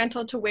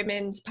detrimental to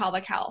women's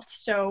pelvic health.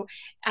 So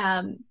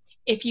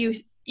if you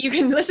you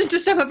can listen to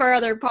some of our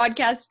other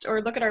podcasts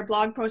or look at our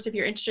blog post if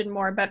you're interested in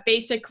more. But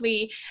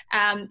basically,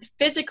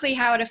 physically,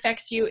 how it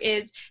affects you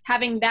is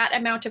having that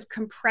amount of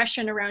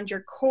compression around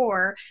your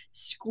core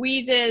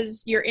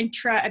squeezes your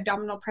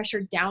intra-abdominal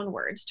pressure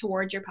downwards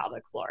towards your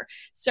pelvic floor.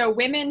 So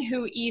women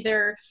who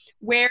either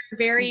wear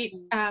very,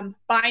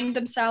 bind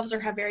themselves or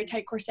have very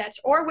tight corsets,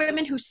 or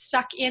women who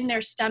suck in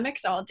their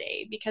stomachs all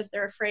day because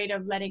they're afraid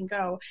of letting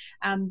go,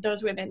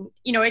 those women,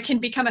 it can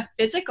become a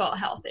physical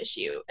health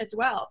issue as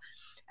well.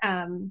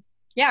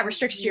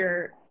 Restricts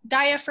your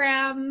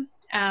diaphragm,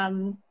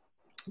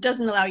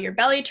 doesn't allow your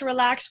belly to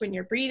relax when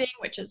you're breathing,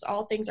 which is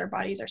all things our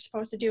bodies are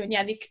supposed to do. And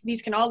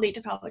these can all lead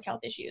to pelvic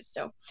health issues.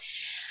 So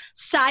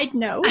side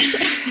note.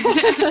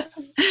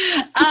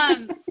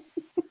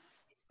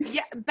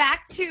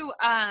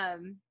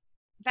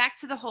 Back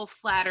to the whole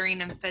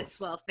flattering and fits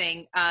well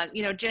thing.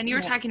 Jen, you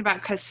were talking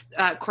about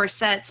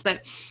corsets,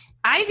 but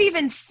I've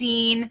even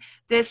seen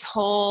this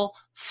whole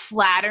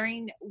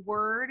flattering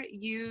word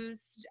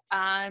used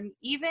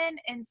even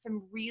in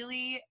some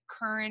really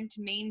current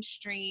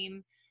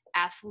mainstream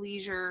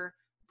athleisure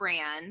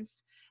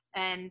brands.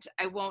 And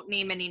I won't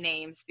name any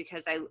names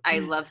because I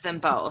love them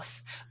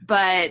both.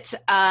 But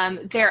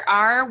there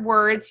are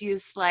words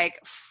used like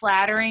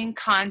flattering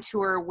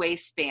contour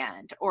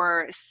waistband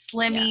or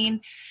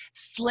slimming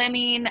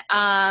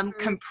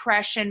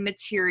compression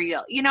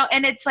material,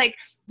 and it's like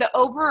the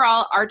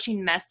overall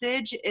arching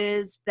message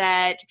is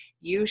that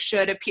you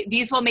should appear,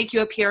 these will make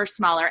you appear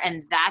smaller,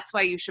 and that's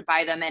why you should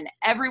buy them. And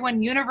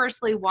everyone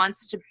universally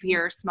wants to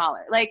appear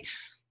smaller.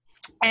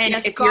 And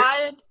yes, if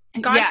God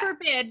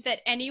forbid that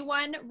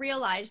anyone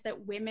realize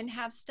that women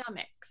have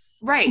stomachs.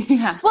 Right.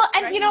 Yeah. Well,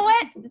 and you know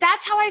what?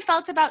 That's how I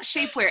felt about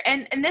shapewear.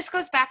 And this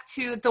goes back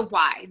to the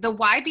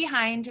why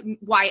behind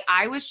why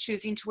I was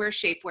choosing to wear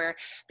shapewear,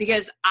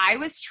 because I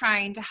was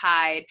trying to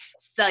hide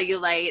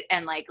cellulite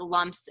and like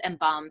lumps and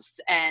bumps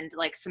and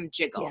like some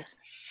jiggles.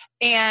 Yes.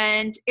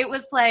 And it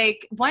was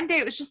like, one day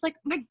it was just like,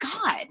 my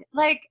God,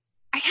 like,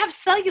 I have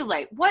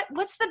cellulite.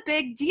 What's the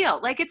big deal?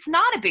 Like, it's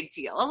not a big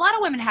deal. A lot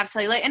of women have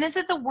cellulite. And is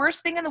it the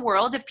worst thing in the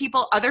world if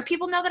other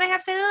people know that I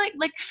have cellulite?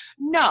 Like,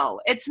 no,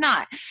 it's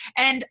not.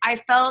 And I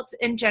felt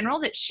in general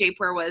that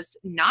shapewear was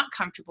not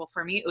comfortable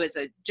for me. It was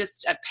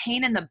just a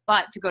pain in the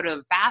butt to go to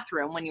a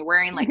bathroom when you're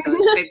wearing like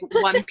those big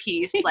one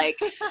piece like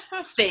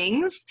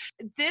things.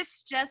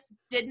 This just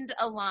didn't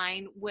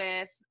align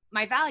with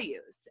my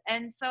values.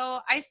 And so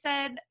I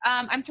said,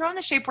 I'm throwing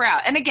the shapewear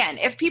out. And again,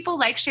 if people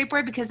like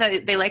shapewear because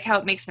they like how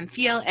it makes them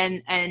feel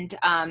and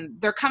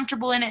they're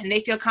comfortable in it and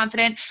they feel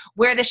confident,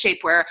 wear the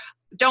shapewear.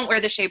 Don't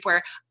wear the shapewear.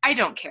 I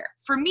don't care.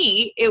 For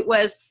me, it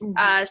was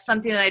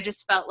something that I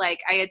just felt like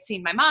I had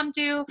seen my mom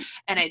do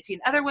and I'd seen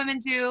other women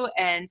do.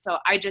 And so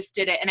I just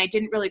did it, and I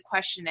didn't really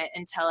question it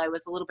until I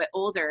was a little bit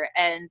older.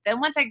 And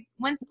then once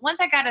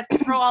I got to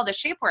throw all the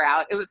shapewear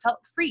out, it felt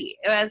free.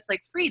 It was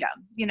like freedom,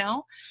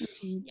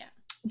 Yeah.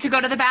 To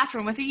go to the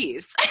bathroom with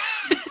ease.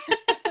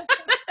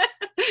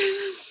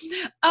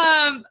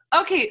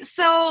 Okay,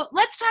 so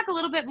let's talk a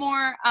little bit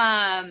more.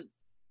 I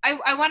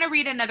want to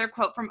read another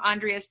quote from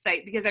Andrea's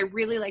site because I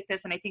really like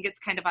this and I think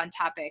it's kind of on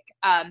topic.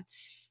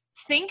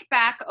 Think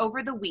back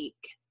over the week.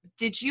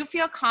 Did you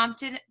feel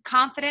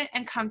confident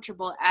and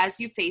comfortable as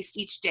you faced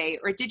each day,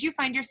 or did you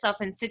find yourself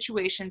in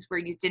situations where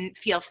you didn't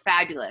feel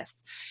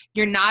fabulous?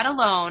 You're not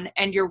alone,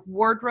 and your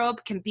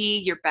wardrobe can be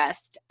your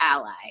best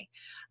ally.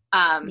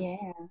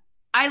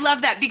 I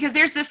love that because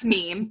there's this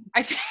meme.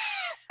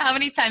 How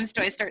many times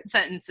do I start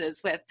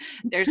sentences with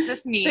there's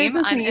this meme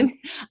on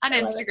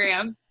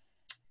Instagram?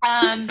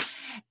 And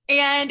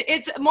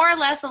it's more or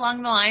less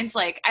along the lines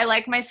like, I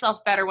like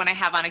myself better when I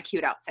have on a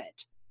cute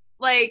outfit.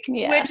 Like,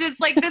 which is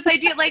like this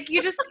idea, like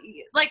you just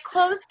like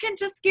clothes can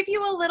just give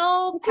you a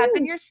little pep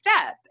in your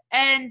step.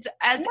 And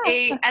as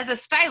a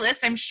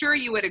stylist, I'm sure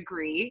you would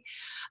agree.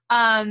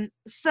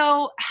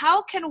 So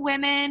how can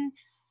women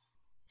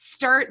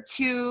start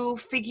to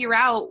figure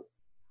out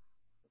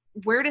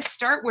where to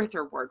start with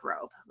their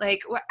wardrobe?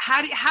 Like,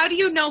 how do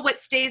you know what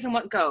stays and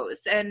what goes,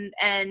 and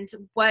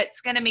what's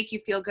going to make you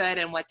feel good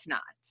and what's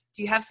not?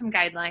 Do you have some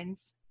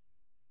guidelines?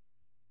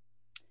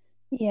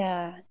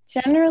 Yeah,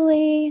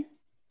 generally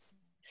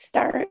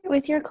start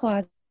with your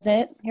closet,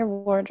 your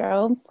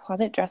wardrobe,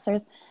 closet,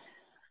 dressers.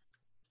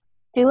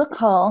 Do a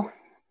cull,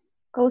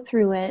 go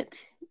through it,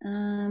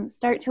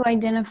 start to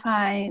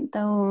identify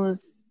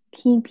those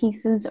key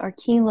pieces or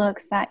key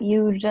looks that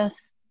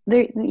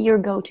they're your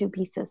go-to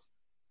pieces.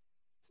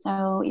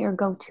 So your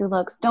go-to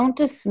looks, don't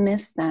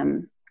dismiss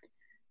them.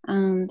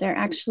 They're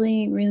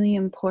actually really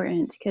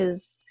important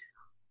because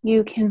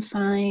you can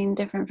find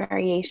different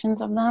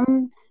variations of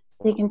them.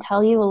 They can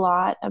tell you a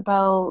lot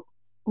about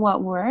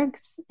what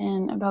works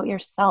and about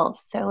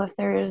yourself. So if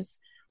there's,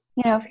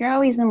 if you're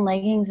always in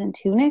leggings and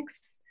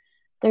tunics,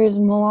 there's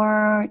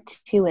more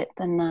to it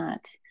than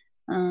that.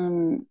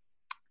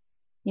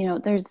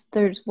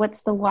 There's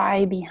what's the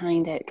why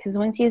behind it? Because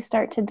once you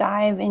start to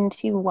dive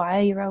into why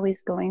you're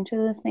always going to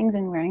those things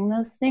and wearing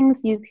those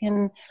things, you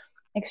can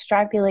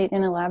extrapolate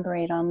and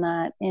elaborate on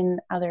that in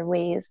other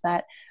ways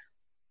that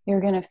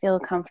you're going to feel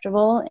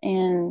comfortable,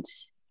 and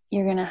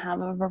you're going to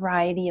have a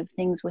variety of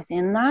things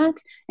within that.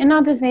 And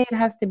not to say it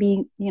has to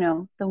be, you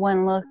know, the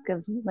one look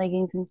of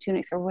leggings and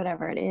tunics or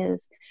whatever it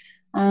is.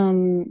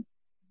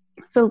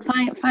 So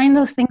find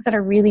those things that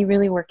are really,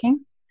 really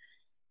working.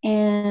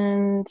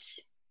 And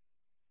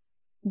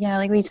yeah,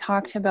 like we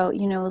talked about,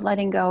 you know,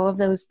 letting go of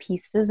those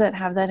pieces that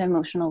have that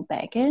emotional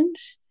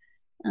baggage.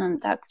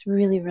 That's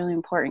really, really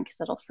important because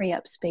it'll free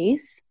up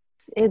space.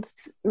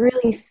 It's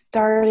really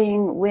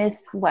starting with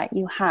what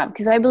you have,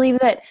 because I believe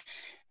that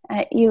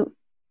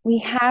we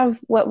have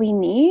what we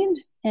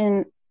need,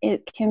 and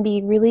it can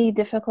be really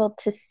difficult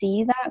to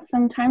see that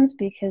sometimes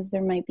because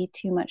there might be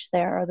too much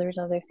there, or there's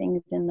other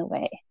things in the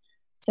way.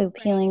 So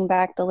peeling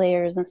back the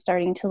layers and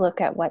starting to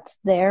look at what's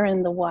there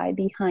and the why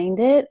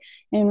behind it,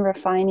 and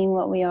refining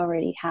what we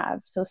already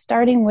have. So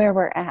starting where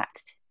we're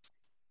at.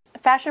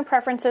 Fashion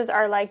preferences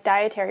are like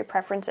dietary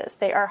preferences.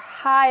 They are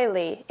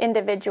highly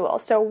individual.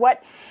 So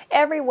what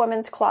every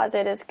woman's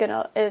closet is going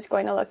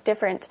to look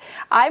different.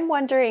 I'm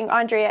wondering,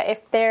 Andrea,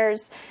 if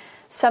there's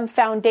some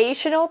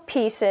foundational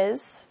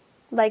pieces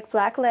like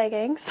black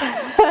leggings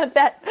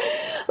that,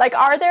 like,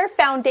 are there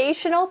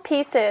foundational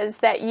pieces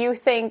that you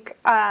think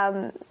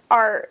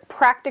are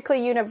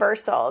practically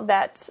universal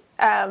that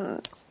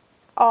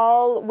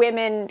all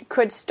women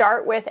could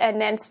start with and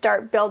then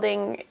start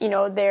building, you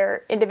know,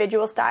 their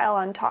individual style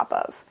on top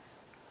of?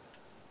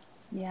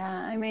 Yeah,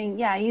 I mean,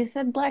 yeah, you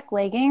said black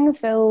leggings,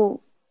 so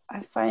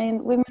I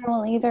find women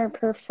will either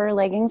prefer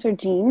leggings or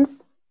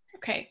jeans.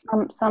 Okay.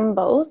 Some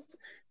both.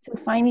 So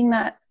finding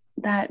that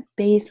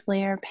base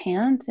layer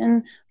pant,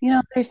 and you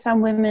know, there's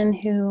some women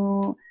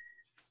who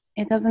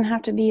it doesn't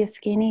have to be a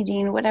skinny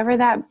jean, whatever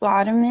that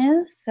bottom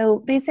is. So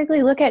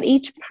basically look at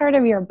each part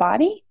of your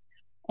body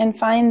and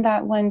find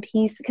that one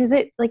piece, because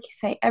it, like you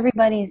say,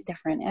 everybody is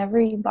different.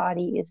 Every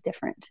body is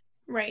different.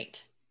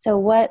 Right. So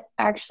what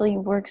actually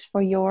works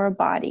for your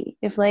body?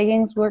 If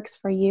leggings works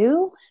for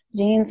you,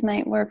 jeans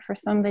might work for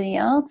somebody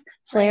else.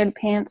 Flared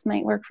pants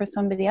might work for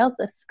somebody else.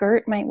 A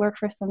skirt might work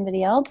for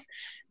somebody else.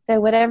 So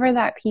whatever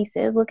that piece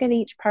is, look at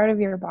each part of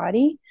your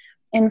body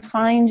and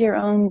find your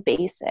own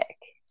basic.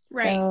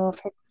 Right. So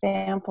for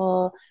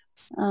example,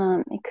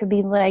 it could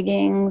be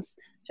leggings,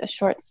 a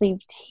short sleeve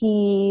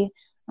tee,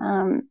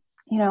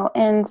 you know,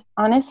 and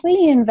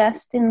honestly,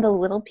 invest in the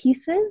little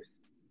pieces.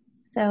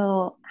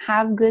 So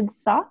have good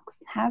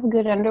socks, have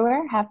good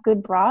underwear, have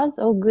good bras.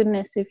 Oh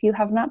goodness, if you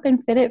have not been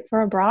fitted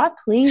for a bra,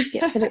 please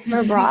get fitted for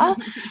a bra.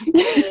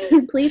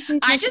 please.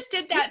 I just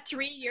did that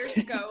 3 years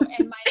ago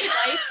and my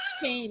life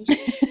changed.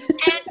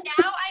 And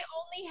now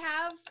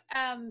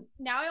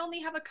I only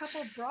have a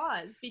couple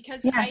bras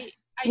because yes. I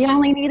you just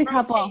only need a rotate.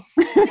 couple.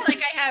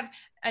 Like I have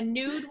a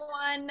nude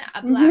one,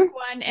 a black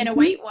one, and a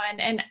white one,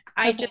 and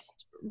I just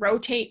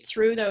rotate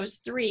through those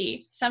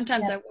three.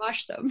 Sometimes I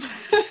wash them.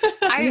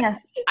 I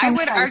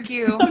would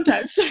argue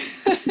sometimes.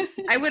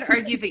 I would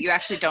argue that you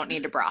actually don't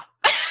need a bra.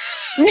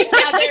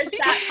 Yeah, there's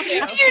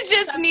that too. You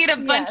just need a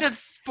bunch of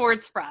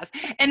sports bras.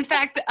 In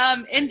fact,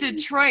 in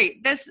Detroit,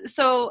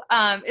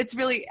 it's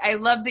really, I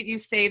love that you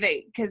say that,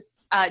 because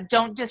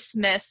don't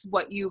dismiss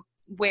what you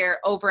wear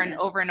over and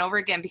over and over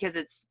again, because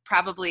it's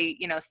probably,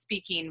 you know,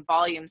 speaking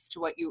volumes to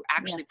what you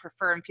actually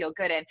prefer and feel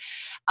good in.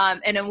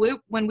 And then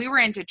when we were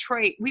in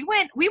Detroit, we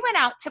went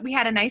out we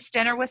had a nice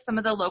dinner with some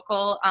of the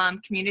local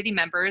community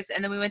members,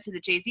 and then we went to the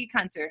Jay-Z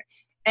concert.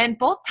 And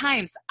both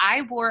times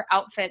I wore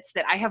outfits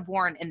that I have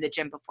worn in the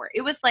gym before.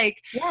 It was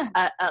like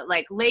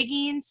like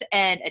leggings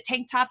and a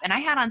tank top, and I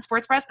had on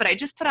sports bras, but I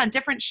just put on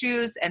different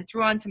shoes and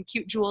threw on some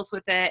cute jewels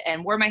with it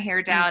and wore my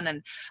hair down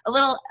and a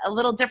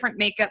little different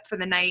makeup for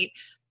the night.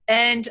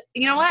 And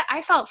you know what?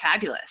 I felt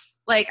fabulous.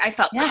 Like I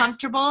felt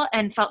comfortable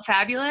and felt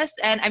fabulous.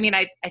 And I mean,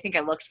 I think I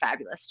looked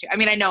fabulous too. I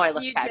mean, I know I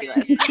looked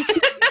fabulous.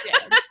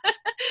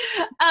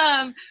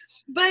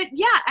 But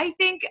yeah, I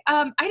think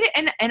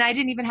I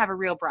didn't even have a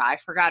real bra. I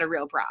forgot a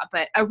real bra,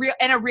 but a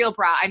real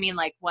bra, I mean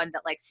like one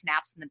that like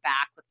snaps in the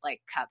back with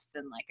like cups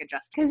and like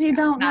adjustable. Because you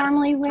don't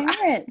normally wear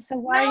it. So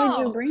why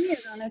would you bring it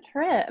on a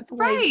trip?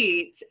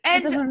 Right.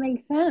 And it doesn't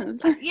make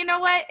sense. You know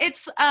what?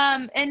 It's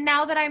and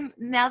now that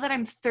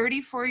I'm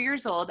 34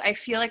 years old, I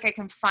feel like I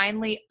can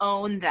finally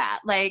own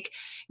that. Like,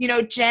 you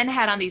know, Jen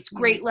had on these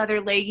great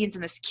leather leggings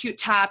and this cute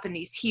top and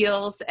these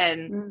heels,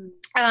 and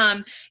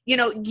you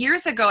know,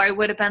 years ago I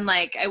would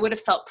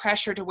have felt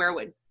pressure to wear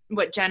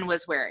what Jen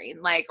was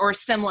wearing, like, or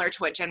similar to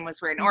what Jen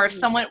was wearing. Or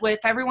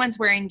if everyone's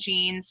wearing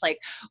jeans, like,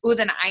 oh,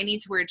 then I need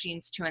to wear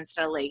jeans too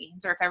instead of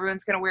leggings. Or if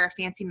everyone's going to wear a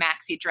fancy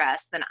maxi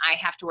dress, then I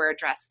have to wear a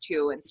dress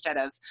too instead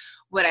of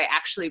what I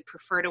actually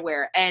prefer to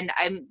wear. And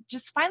I'm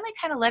just finally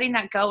kind of letting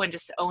that go and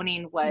just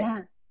owning what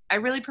I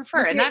really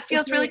prefer. And that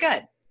feels really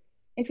good.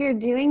 If you're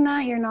doing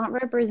that, you're not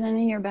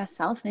representing your best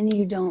self, and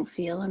you don't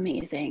feel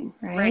amazing,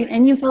 right?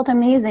 And you felt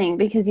amazing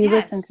because you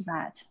listened to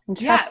that and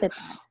trusted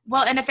that.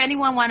 Well, and if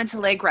anyone wanted to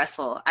leg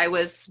wrestle, I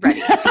was ready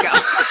to go.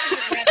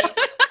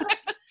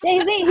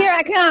 Daisy, here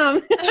I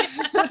come.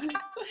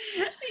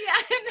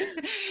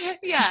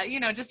 Yeah,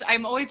 you know, just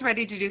I'm always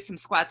ready to do some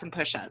squats and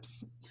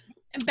push-ups.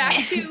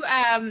 Back to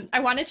I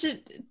wanted to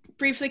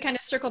briefly kind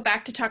of circle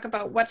back to talk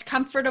about what's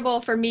comfortable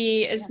for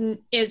me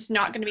is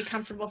not going to be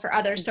comfortable for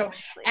others. So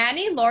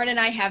Annie, Lauren, and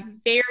I have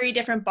very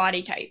different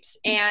body types,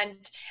 and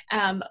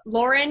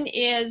Lauren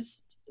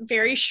is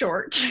very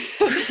short.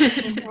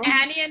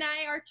 Annie and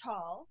I are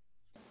tall.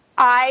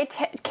 I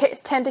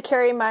tend to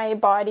carry my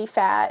body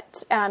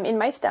fat in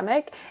my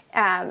stomach.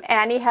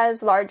 Annie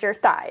has larger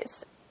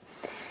thighs.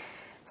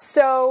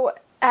 So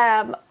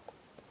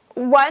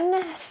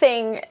one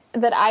thing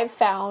that I've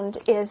found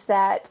is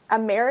that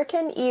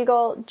American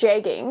Eagle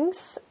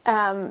jeggings,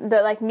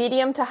 the like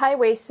medium to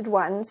high-waisted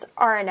ones,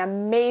 are an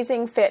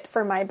amazing fit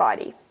for my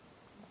body.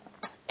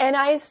 And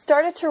I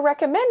started to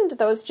recommend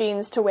those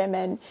jeans to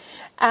women.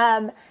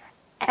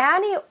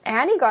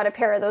 Annie got a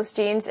pair of those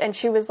jeans and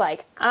she was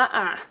like,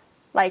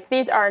 like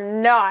these are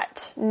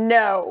not,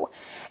 no.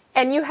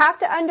 And you have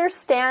to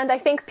understand, I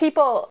think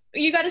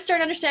you got to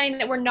start understanding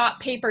that we're not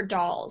paper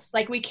dolls.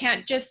 Like we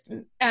can't just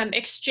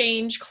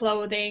exchange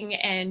clothing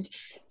and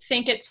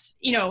think it's,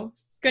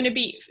 going to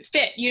be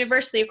fit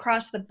universally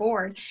across the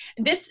board.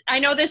 I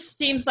know this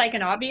seems like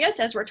an obvious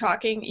as we're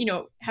talking,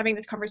 having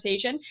this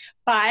conversation,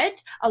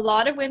 but a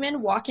lot of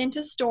women walk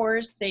into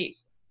stores, they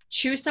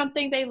choose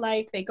something they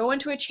like, they go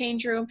into a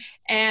change room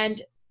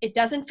and it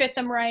doesn't fit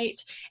them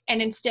right.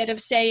 And instead of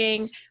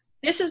saying,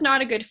 this is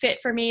not a good fit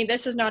for me,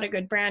 this is not a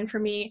good brand for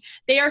me,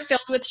 they are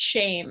filled with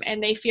shame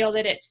and they feel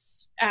that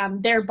it's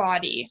their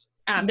body.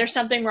 There's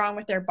something wrong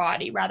with their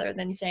body rather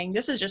than saying,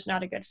 this is just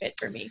not a good fit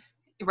for me.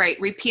 Right.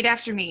 Repeat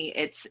after me.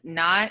 It's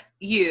not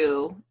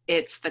you,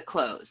 it's the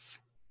clothes.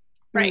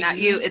 Right. It's not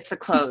you, it's the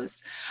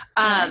clothes.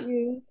 Not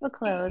you, it's the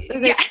clothes.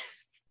 Yes.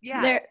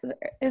 Yeah.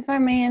 If I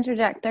may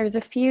interject, there's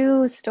a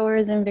few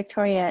stores in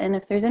Victoria, and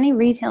if there's any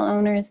retail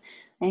owners,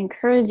 I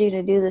encourage you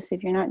to do this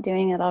if you're not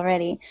doing it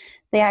already.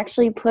 They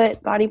actually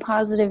put body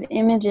positive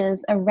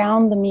images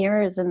around the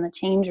mirrors in the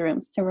change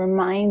rooms to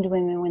remind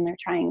women when they're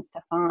trying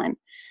stuff on.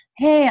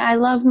 Hey, I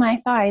love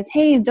my thighs.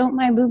 Hey, don't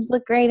my boobs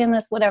look great in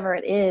this? Whatever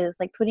it is,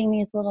 like putting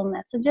these little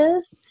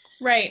messages.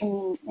 Right.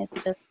 And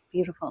it's just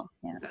beautiful.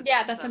 Yeah.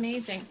 Yeah, that's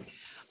amazing.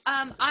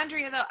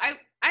 Andrea, though,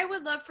 I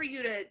would love for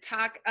you to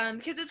talk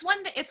because it's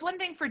one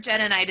thing for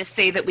Jen and I to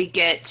say that we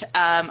get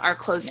our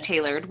clothes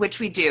tailored, which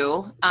we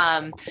do.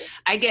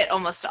 I get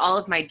almost all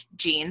of my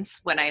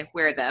jeans when I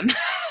wear them.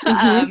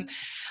 Mm-hmm.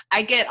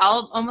 I get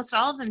almost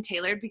all of them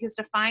tailored because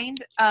to find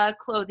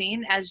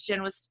clothing, as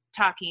Jen was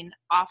talking,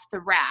 off the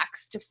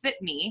racks to fit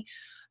me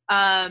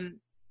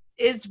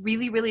is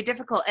really, really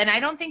difficult. And I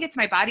don't think it's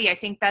my body. I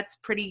think that's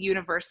pretty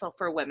universal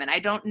for women. I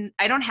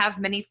don't have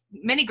many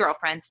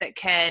girlfriends that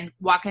can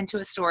walk into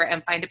a store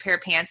and find a pair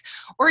of pants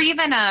or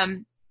even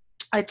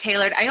a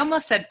tailored, I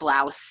almost said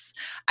blouse.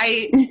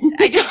 I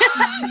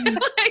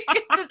don't like,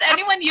 does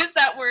anyone use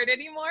that word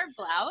anymore?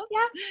 Blouse?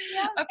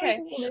 Yeah.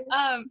 Okay.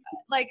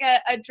 Like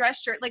a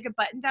dress shirt, like a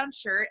button down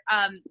shirt.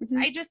 Mm-hmm.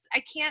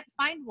 I can't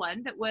find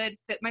one that would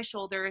fit my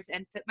shoulders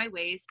and fit my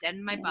waist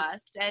and my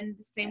bust. And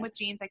the same with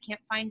jeans. I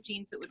can't find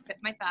jeans that would fit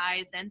my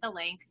thighs and the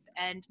length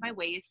and my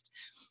waist.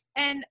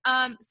 And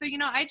so,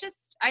 I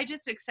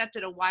just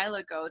accepted a while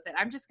ago that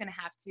I'm just going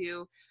to have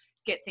to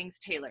get things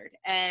tailored.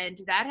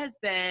 And that has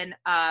been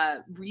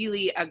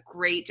really a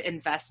great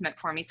investment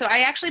for me. So I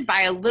actually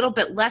buy a little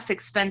bit less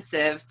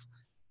expensive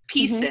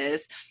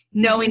pieces,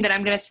 knowing that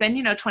I'm going to spend,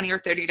 $20 or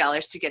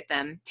 $30 to get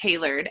them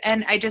tailored.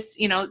 And I just,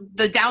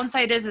 the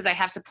downside is I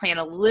have to plan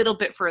a little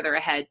bit further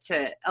ahead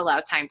to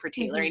allow time for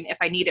tailoring if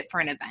I need it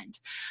for an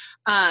event.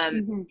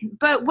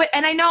 But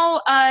and I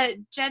know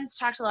Jen's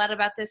talked a lot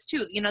about this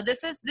too.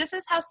 This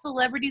is how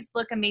celebrities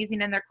look amazing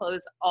in their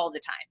clothes all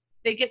the time.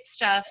 They get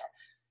stuff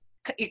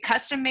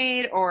custom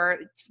made or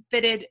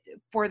fitted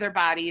for their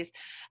bodies.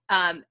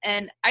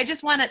 And I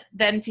just want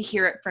them to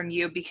hear it from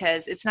you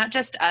because it's not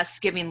just us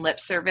giving lip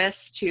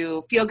service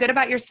to feel good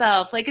about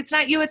yourself. Like it's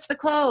not you, it's the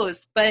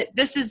clothes, but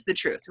this is the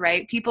truth,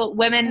 right?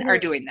 Women are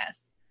doing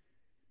this.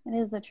 It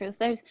is the truth.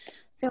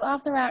 So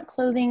off the rack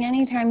clothing,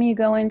 anytime you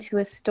go into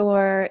a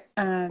store,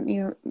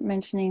 you're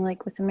mentioning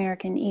like with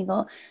American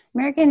Eagle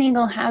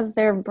has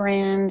their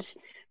brand,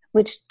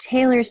 which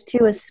tailors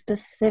to a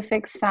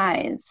specific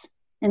size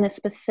in a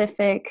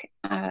specific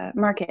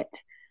market.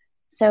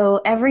 So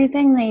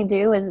everything they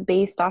do is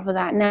based off of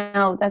that.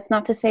 Now, that's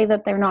not to say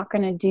that they're not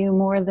going to do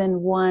more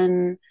than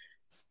one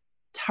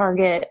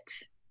target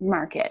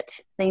market.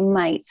 They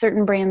might.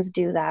 Certain brands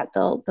do that.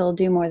 They'll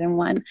do more than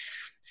one.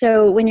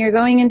 So when you're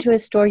going into a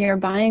store, you're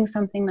buying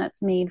something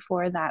that's made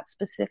for that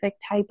specific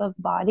type of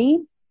body.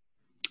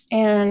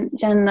 And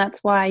Jen,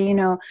 that's why,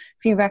 if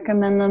you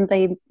recommend them,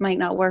 they might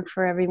not work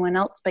for everyone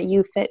else, but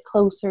you fit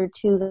closer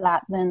to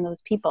that than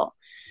those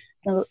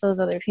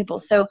other people.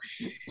 So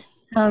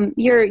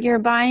you're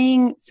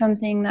buying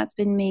something that's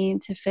been made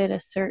to fit a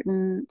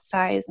certain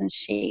size and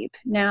shape.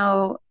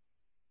 Now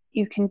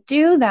you can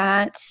do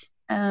that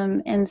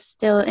and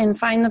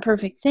find the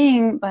perfect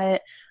thing,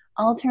 but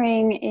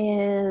altering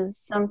is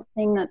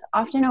something that's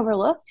often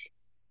overlooked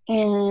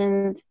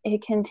and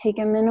it can take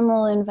a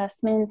minimal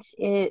investment.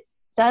 It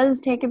does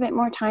take a bit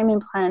more time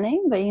and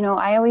planning, but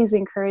I always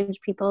encourage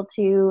people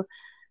to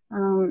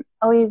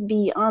always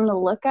be on the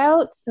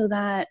lookout so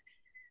that,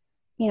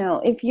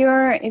 if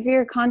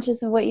you're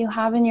conscious of what you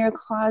have in your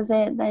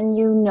closet, then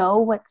you know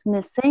what's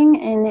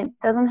missing, and it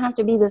doesn't have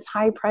to be this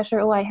high pressure,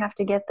 oh, I have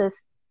to get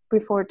this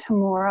before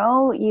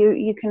tomorrow.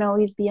 You can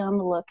always be on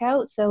the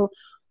lookout. So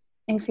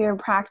if you're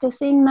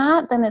practicing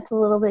that, then it's a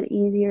little bit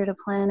easier to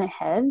plan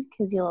ahead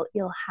because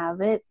you'll have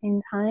it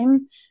in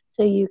time,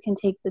 so you can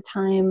take the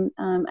time.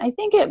 I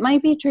think it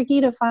might be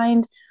tricky to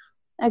find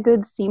a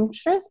good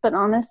seamstress, but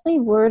honestly,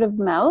 word of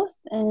mouth,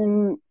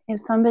 and if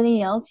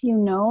somebody else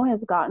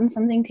has gotten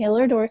something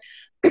tailored, or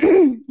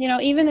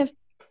even if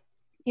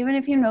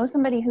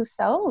somebody who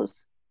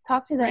sews,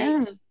 talk to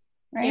them,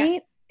 right? Yeah.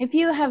 If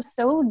you have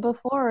sewed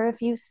before,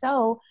 if you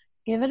sew,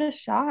 give it a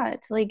shot.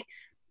 Like,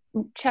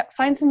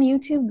 find some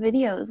YouTube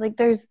videos. Like,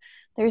 there's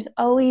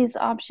always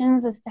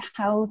options as to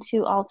how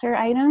to alter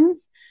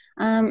items.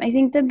 I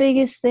think the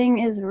biggest thing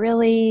is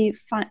really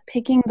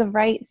picking the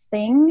right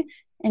thing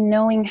and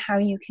knowing how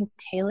you can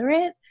tailor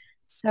it.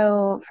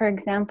 So, for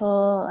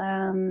example,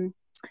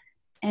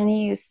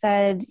 Annie, you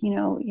said,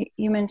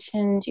 you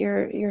mentioned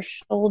your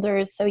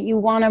shoulders. So you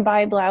want to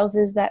buy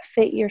blouses that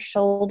fit your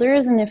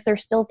shoulders, and if they're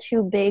still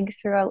too big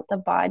throughout the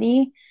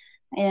body,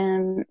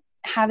 and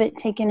have it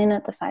taken in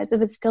at the sides.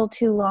 If it's still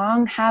too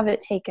long, have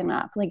it taken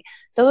up. Like,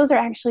 those are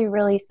actually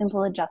really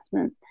simple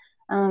adjustments.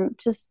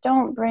 Just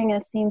don't bring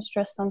a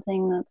seamstress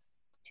something that's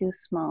too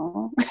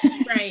small.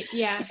 Right.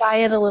 Yeah. Buy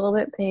it a little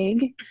bit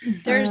big.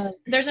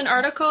 There's an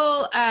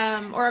article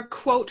or a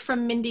quote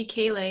from Mindy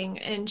Kaling,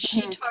 and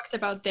she talks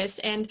about this.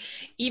 And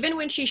even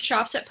when she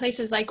shops at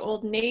places like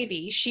Old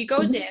Navy, she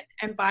goes in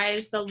and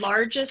buys the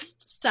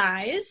largest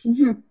size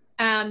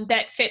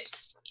that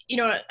fits,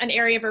 an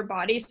area of her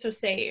body. So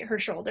say her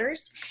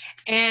shoulders,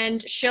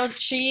 and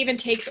she even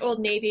takes Old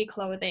Navy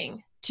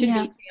clothing to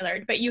be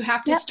tailored, but you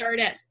have to start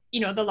at,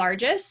 the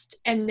largest,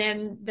 and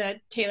then the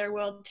tailor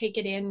will take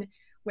it in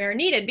where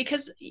needed,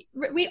 because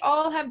we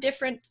all have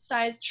different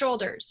sized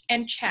shoulders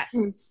and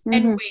chests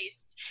and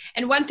waists.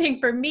 And one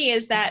thing for me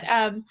is that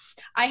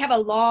I have a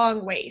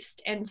long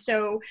waist, and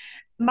so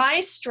my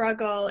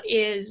struggle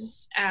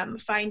is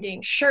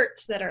finding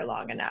shirts that are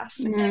long enough.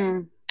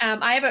 And,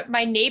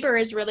 my neighbor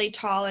is really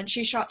tall, and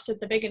she shops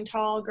at the Big and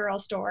Tall girl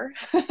store.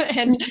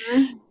 And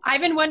I've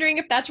been wondering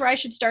if that's where I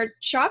should start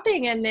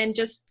shopping, and then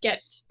just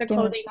get the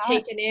clothing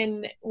taken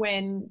in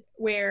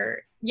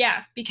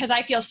because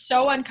I feel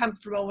so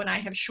uncomfortable when I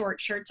have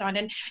short shirts on.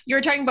 And you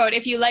were talking about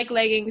if you like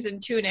leggings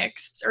and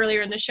tunics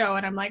earlier in the show,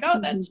 and I'm like, oh,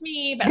 that's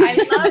me. But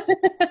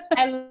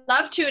I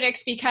love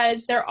tunics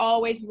because they're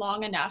always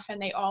long enough, and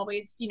they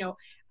always,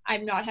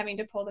 I'm not having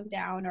to pull them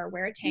down or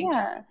wear a tank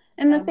top. Yeah.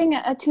 And the thing,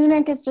 a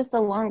tunic is just a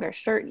longer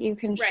shirt. You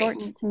can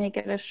shorten it to make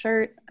it a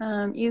shirt.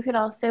 You could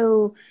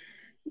also,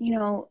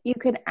 you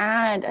could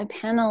add a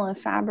panel of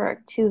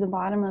fabric to the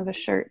bottom of a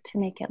shirt to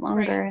make it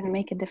longer and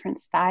make a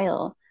different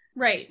style.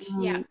 Right.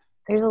 Yeah.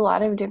 There's a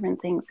lot of different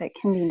things that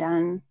can be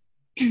done.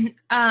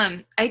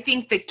 I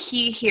think the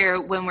key here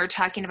when we're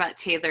talking about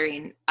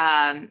tailoring,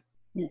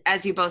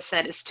 as you both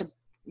said, is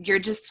you're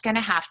just going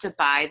to have to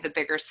buy the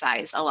bigger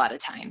size a lot of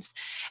times.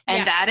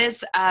 And that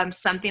is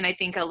something I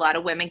think a lot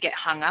of women get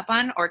hung up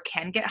on, or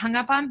can get hung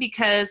up on,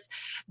 because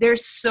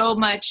there's so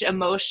much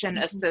emotion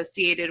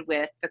associated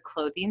with the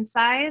clothing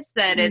size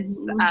that it's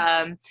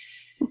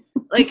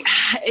like,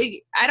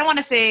 I don't want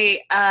to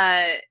say,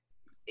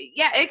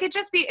 it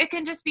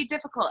can just be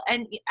difficult.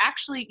 And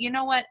actually, you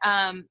know what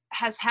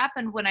has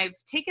happened when I've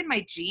taken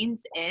my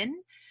jeans in,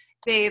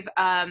 they've,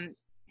 I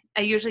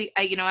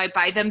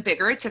buy them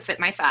bigger to fit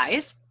my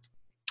thighs,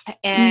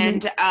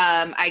 and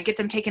I get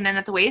them taken in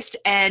at the waist,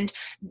 and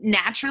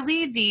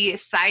naturally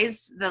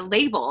the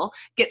label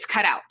gets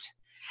cut out.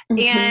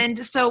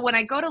 And so when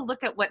I go to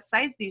look at what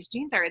size these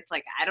jeans are, it's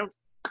like,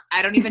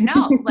 I don't even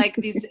know. Like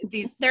these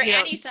they're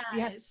any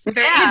size.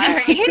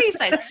 They're any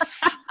size.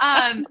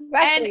 And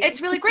it's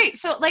really great.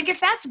 So like,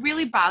 if that's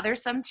really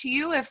bothersome to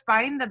you, if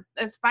buying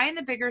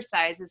the bigger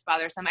size is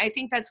bothersome, I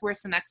think that's worth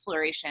some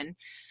exploration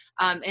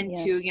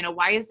into,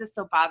 why is this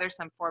so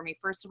bothersome for me,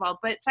 first of all.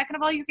 But second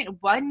of all, you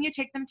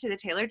take them to the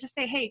tailor, just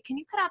say, hey, can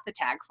you cut out the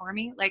tag for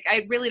me? Like,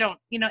 I really don't,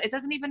 it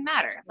doesn't even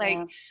matter. Like,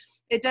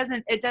 it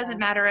doesn't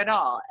matter at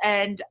all.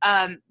 And,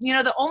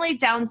 the only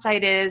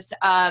downside is,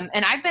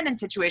 and I've been in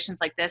situations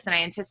like this, and I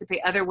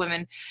anticipate other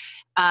women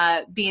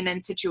being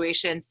in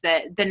situations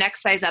that the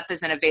next size up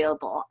isn't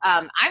available.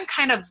 I'm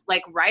kind of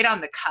like right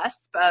on the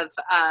cusp of,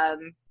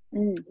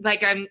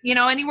 like I'm,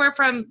 anywhere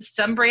from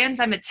some brands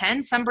I'm a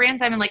 10, some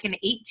brands I'm in like an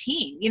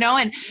 18,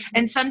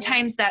 and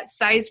sometimes that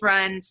size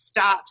run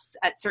stops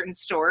at certain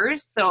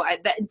stores. So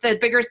the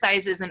bigger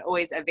size isn't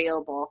always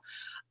available.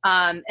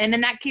 And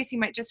in that case, you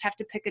might just have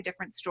to pick a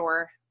different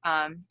store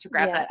to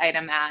grab that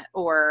item at,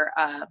 or,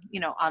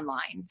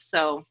 online.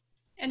 So.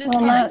 And as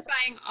far as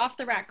buying off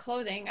the rack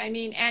clothing, I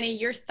mean, Annie,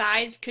 your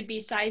thighs could be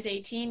size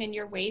 18 and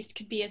your waist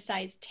could be a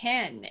size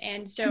 10.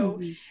 And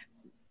so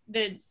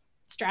the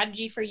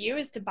strategy for you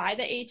is to buy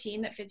the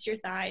 18 that fits your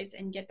thighs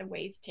and get the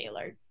waist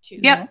tailored to a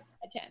 10.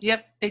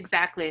 Yep,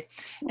 exactly.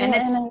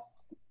 And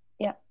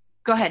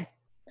go ahead.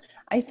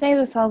 I say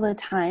this all the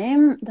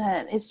time,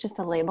 that it's just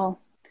a label.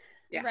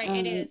 Yeah. Right,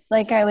 it is.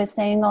 Like I was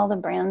saying, all the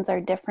brands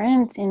are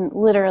different, and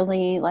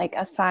literally like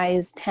a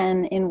size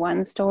 10 in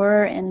one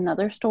store and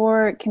another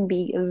store can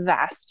be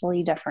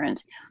vastly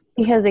different,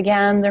 because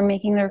again, they're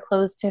making their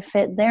clothes to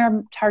fit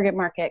their target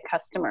market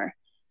customer.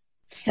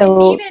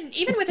 So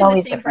even within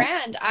the same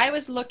brand, I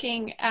was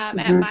looking at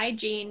my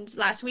jeans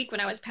last week when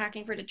I was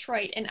packing for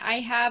Detroit, and I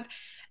have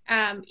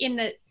in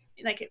the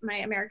like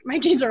my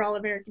jeans are all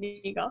American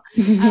Eagle.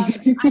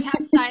 I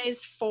have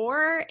size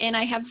 4, and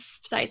I have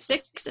size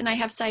 6, and I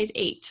have size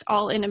 8,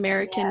 all in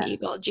American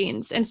Eagle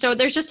jeans. And so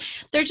there just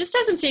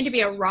doesn't seem to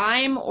be a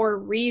rhyme or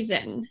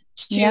reason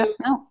to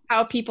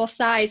how people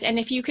size. And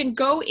if you can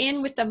go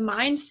in with the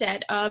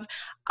mindset of,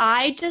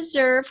 I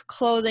deserve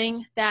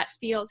clothing that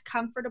feels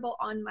comfortable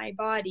on my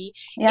body,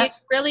 it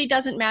really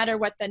doesn't matter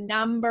what the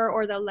number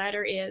or the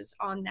letter is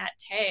on that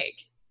tag.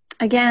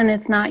 Again,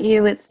 it's not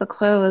you, it's the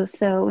clothes.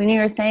 So when you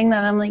were saying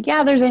that, I'm like,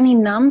 yeah, there's any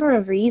number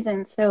of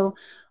reasons. So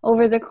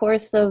over the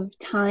course of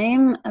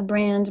time, a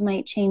brand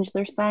might change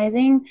their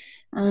sizing.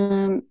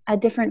 A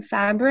different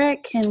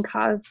fabric can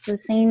cause the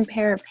same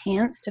pair of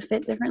pants to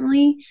fit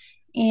differently.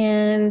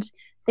 And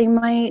they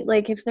might,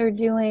 like if they're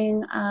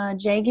doing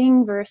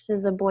jegging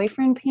versus a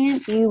boyfriend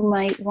pant, you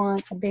might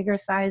want a bigger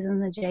size in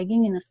the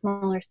jegging and a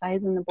smaller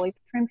size in the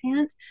boyfriend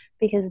pant,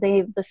 because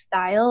the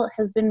style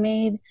has been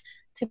made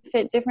to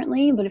fit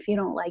differently. But if you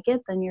don't like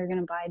it, then you're going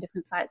to buy a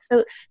different size.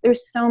 So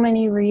there's so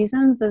many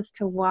reasons as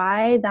to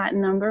why that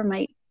number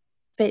might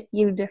fit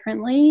you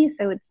differently.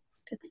 So it's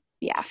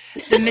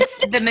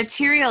the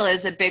material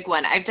is a big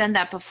one. I've done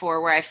that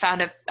before, where I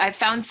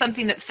found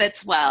something that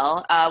fits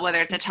well,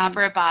 whether it's a top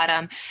or a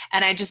bottom,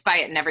 and I just buy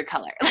it in every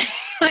color.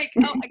 Like,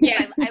 oh,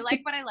 again, I like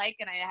what I like,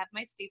 and I have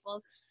my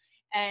staples.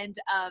 And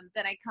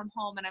then I come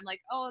home and I'm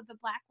like, oh, the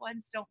black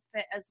ones don't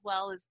fit as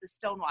well as the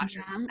stonewash.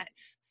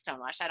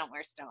 Stonewash, I don't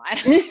wear stone.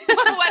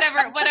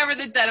 whatever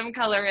the denim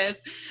color is.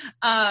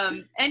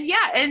 And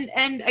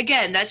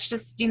again, that's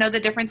just, the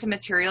difference in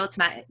material. It's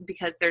not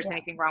because there's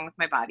anything wrong with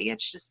my body.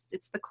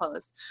 It's the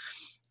clothes.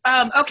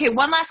 Okay,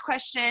 one last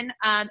question,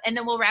 and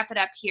then we'll wrap it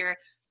up here.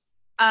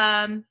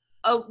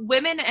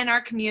 Women in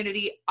our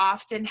community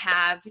often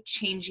have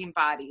changing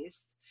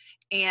bodies,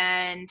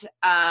 and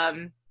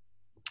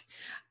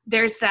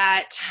there's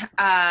that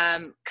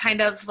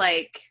kind of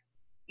like,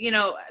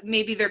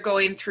 maybe they're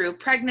going through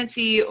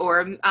pregnancy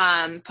or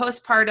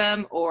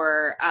postpartum,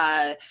 or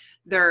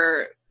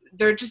their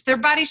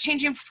body's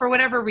changing for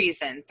whatever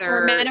reason.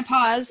 Or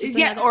menopause.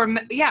 Or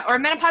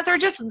menopause,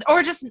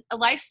 or just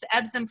life's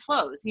ebbs and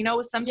flows.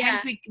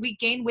 Sometimes we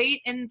gain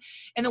weight in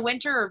the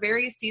winter or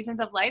various seasons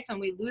of life, and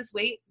we lose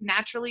weight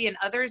naturally in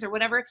others, or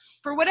whatever,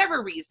 for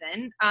whatever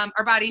reason,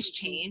 our bodies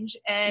change.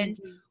 And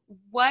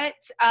what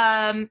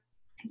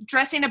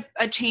dressing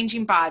a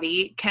changing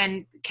body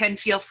can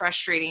feel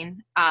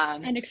frustrating,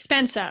 and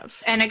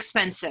expensive.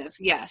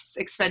 Yes,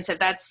 expensive.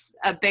 That's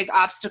a big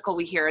obstacle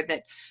we hear,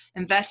 that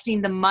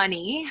investing the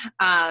money,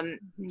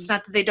 it's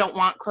not that they don't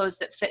want clothes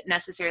that fit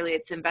necessarily,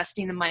 it's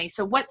investing the money.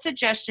 So what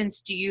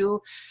suggestions do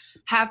you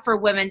have for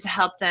women to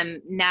help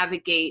them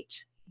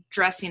navigate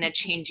dressing a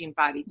changing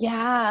body?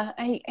 Yeah,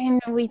 I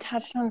know we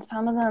touched on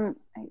some of them.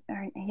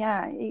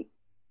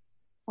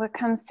 What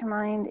comes to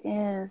mind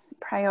is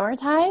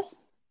prioritize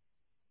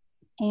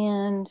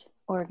and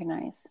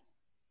organize.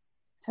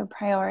 So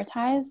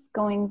prioritize,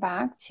 going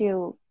back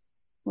to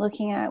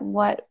looking at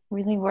what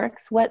really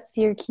works, what's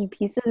your key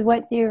pieces,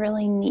 what do you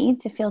really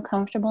need to feel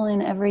comfortable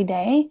in every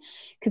day.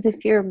 Because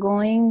if you're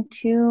going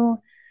to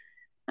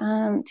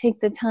take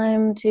the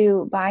time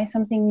to buy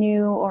something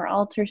new or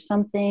alter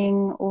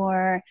something,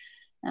 or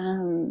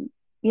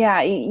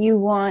you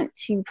want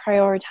to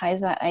prioritize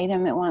that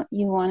item.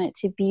 You want it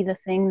to be the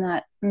thing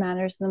that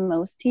matters the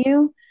most to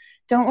you.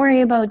 Don't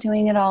worry about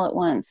doing it all at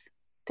once.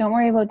 Don't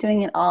worry about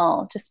doing it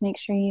all. Just make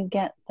sure you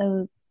get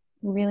those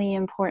really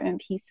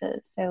important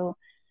pieces. So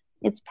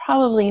it's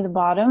probably the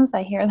bottoms.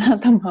 I hear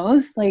that the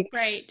most. Like,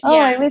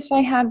 I wish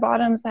I had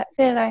bottoms that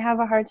fit. I have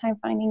a hard time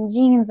finding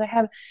jeans.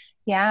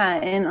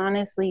 And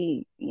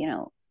honestly,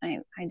 I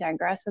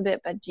digress a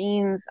bit, but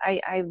jeans,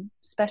 I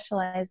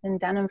specialized in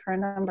denim for a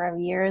number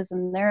of years,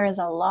 and there is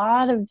a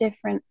lot of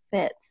different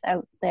fits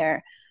out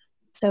there.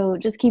 So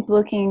just keep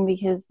looking,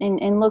 because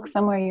and look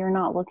somewhere you're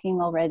not looking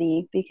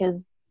already,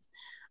 because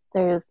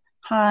there's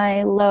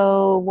high,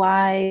 low,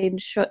 wide,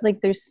 short,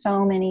 like there's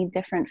so many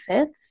different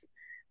fits.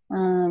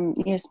 You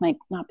just might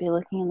not be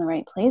looking in the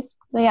right place.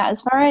 But yeah,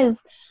 as far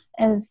as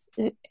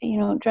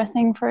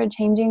dressing for a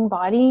changing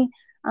body,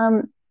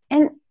 and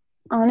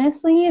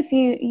honestly, if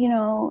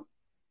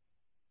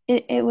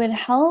it would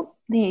help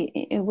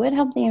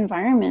the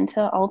environment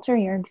to alter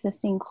your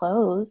existing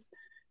clothes.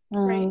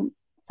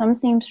 Some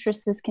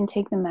seamstresses can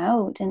take them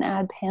out and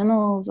add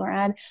panels, or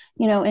add,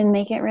 and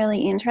make it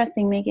really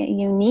interesting, make it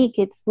unique.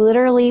 It's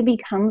literally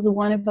becomes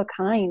one of a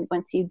kind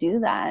once you do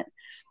that.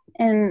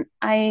 And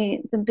I'm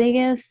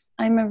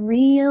a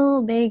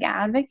real big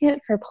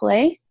advocate for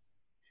play.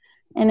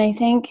 And I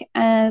think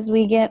as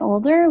we get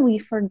older, we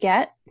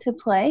forget to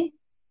play.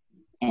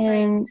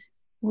 And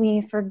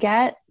we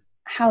forget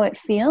how it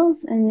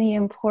feels and the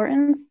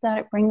importance that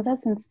it brings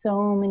us in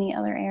so many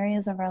other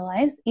areas of our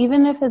lives.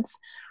 Even if it's,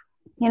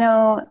 you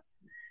know,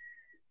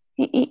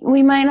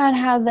 we might not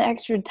have the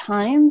extra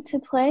time to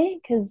play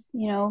because,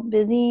 you know,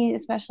 busy,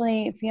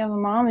 especially if you have a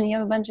mom and you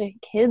have a bunch of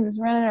kids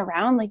running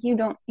around, like you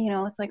don't, you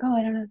know, it's like, oh,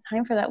 I don't have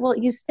time for that. Well,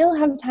 you still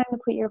have time to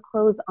put your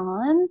clothes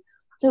on.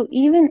 So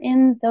even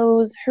in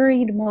those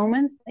hurried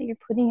moments that you're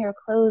putting your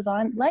clothes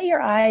on, let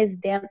your eyes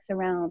dance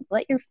around,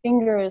 let your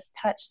fingers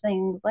touch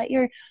things, let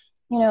your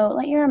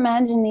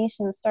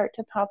imagination start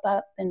to pop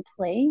up and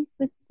play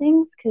with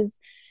things, because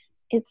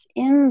it's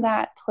in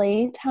that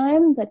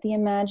playtime that the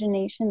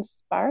imagination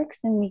sparks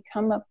and we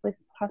come up with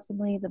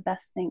possibly the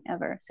best thing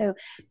ever. So,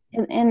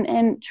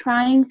 and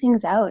trying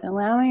things out,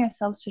 allowing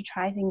ourselves to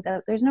try things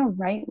out. There's no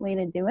right way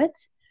to do it.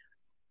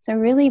 So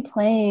really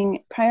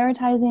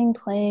prioritizing,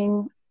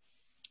 playing,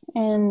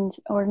 and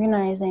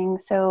organizing.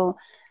 So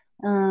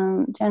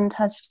Jen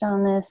touched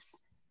on this,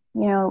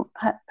 you know,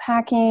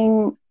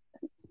 packing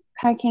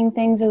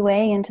things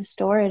away into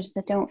storage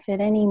that don't fit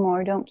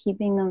anymore, don't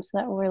keeping them so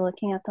that we're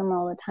looking at them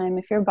all the time.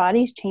 If your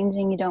body's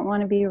changing, you don't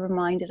want to be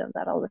reminded of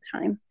that all the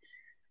time.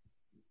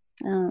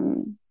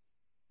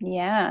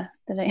 Yeah,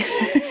 did I?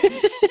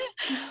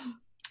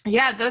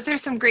 Yeah, those are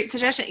some great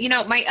suggestions. You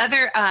know, my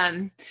other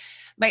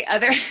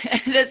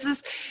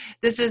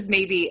this is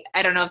maybe,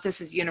 I don't know if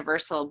this is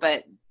universal,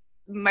 but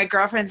my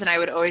girlfriends and I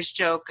would always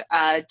joke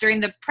during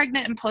the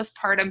pregnant and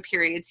postpartum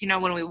periods, you know,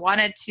 when we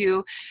wanted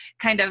to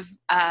kind of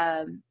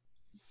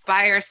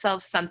buy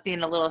ourselves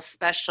something a little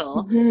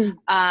special,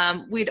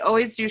 we'd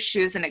always do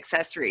shoes and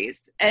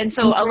accessories. And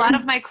so a lot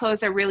of my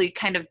clothes are really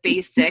kind of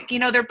basic, you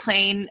know, they're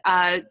plain,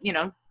 you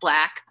know,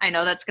 black. I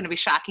know that's going to be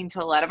shocking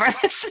to a lot of our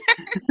listeners.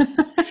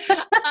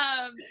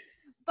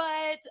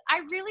 But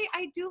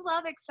I do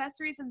love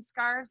accessories and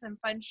scarves and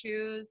fun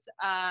shoes,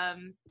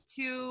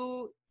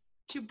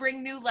 to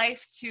bring new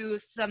life to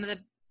some of the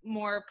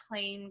more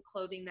plain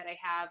clothing that I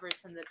have, or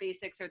some of the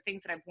basics or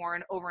things that I've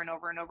worn over and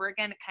over and over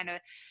again. It kind of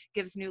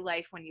gives new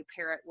life when you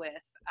pair it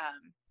with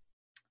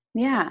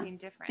something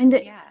different.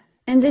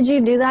 And did you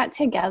do that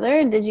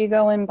together? Did you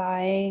go and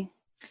buy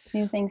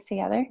new things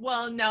together?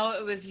 Well, no,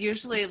 it was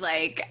usually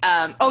like,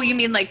 oh, you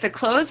mean like the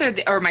clothes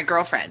or my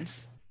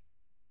girlfriends?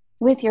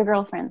 With your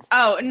girlfriends?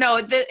 Oh,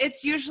 no,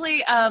 it's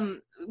usually,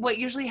 what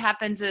usually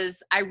happens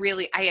is I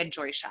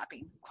enjoy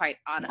shopping, quite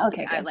honestly.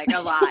 Okay, I like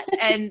a lot.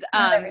 And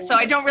so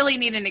I don't really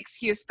need an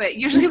excuse, but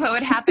usually what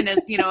would happen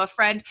is, you know, a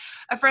friend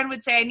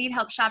would say, I need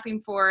help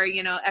shopping for,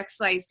 you know,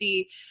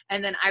 XYZ.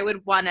 And then I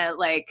would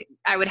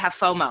I would have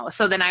FOMO.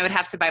 So then I would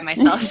have to buy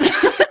myself.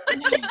 I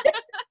need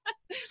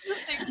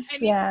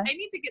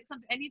to get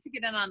something. I need to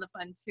get in on the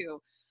fun too.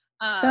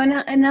 So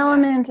an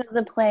element of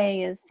the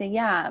play is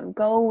to,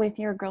 go with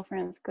your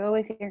girlfriends, go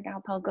with your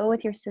gal pal, go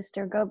with your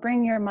sister, go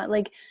bring your mom,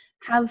 like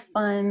have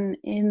fun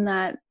in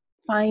that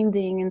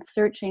finding and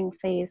searching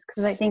phase.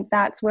 Cause I think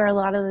that's where a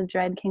lot of the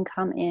dread can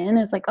come in.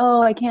 It's like,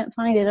 oh, I can't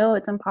find it. Oh,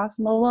 it's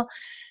impossible. Well,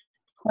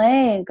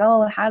 play,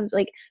 go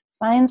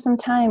find some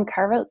time,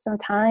 carve out some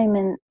time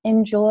and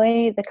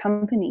enjoy the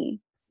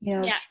company, you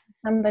know,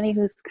 somebody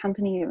whose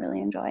company you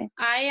really enjoy.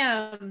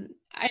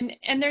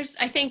 And there's,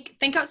 I think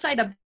outside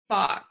the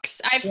box.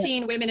 I've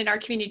seen women in our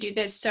community do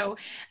this. So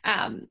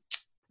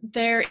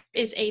there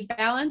is a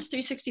Balance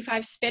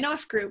 365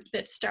 spin-off group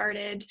that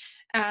started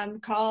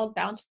called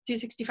Balance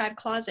 365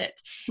 Closet.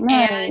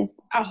 Nice. And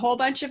a whole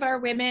bunch of our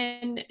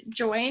women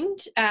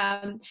joined.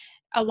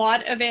 A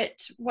lot of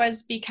it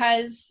was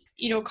because,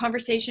 you know,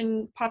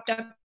 conversation popped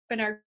up in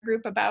our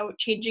group about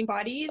changing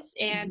bodies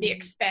and the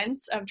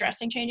expense of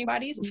dressing changing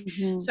bodies.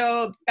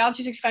 So Balance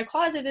 365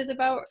 Closet is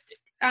about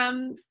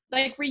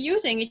like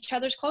reusing each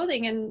other's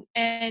clothing,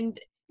 and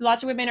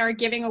lots of women are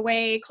giving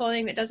away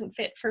clothing that doesn't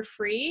fit for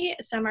free.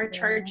 Some are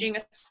charging a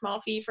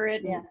small fee for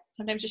it, and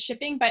sometimes just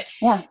shipping, but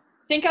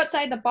think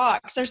outside the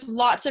box. There's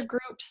lots of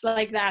groups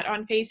like that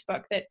on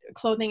Facebook, that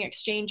clothing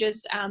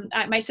exchanges.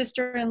 My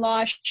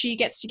sister-in-law, she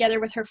gets together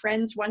with her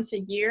friends once a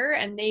year,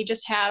 and they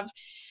just have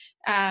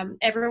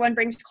everyone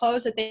brings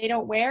clothes that they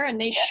don't wear, and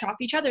they shop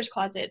each other's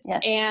closets.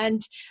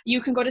 And you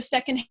can go to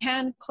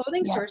secondhand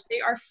clothing stores.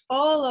 They are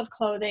full of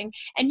clothing,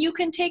 and you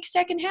can take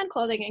secondhand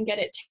clothing and get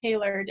it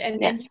tailored.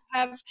 And then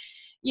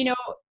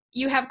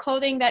you have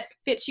clothing that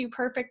fits you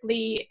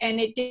perfectly, and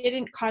it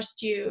didn't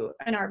cost you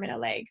an arm and a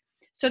leg.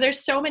 So there's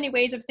so many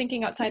ways of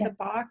thinking outside the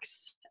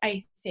box,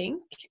 I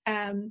think.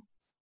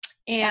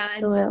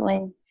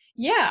 Absolutely.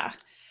 Yeah.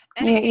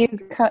 And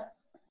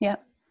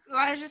well,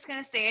 I was just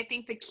going to say, I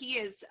think the key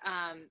is,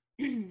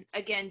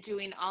 again,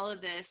 doing all of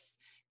this,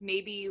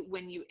 maybe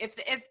when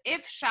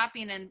if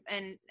shopping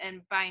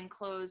and buying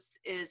clothes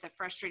is a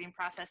frustrating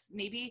process,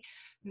 maybe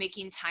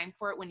making time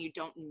for it when you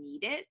don't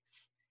need it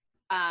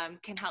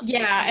can help.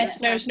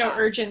 There's no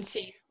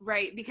urgency.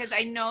 Right. Because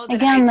I know that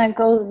that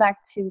goes back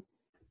to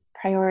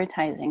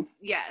prioritizing.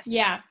 Yes.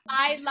 Yeah.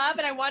 I love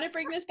it. I want to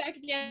bring this back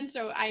again,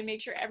 so I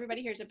make sure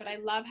everybody hears it, but I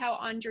love how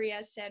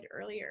Andrea said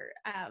earlier,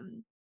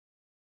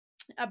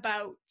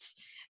 about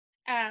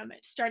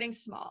starting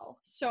small.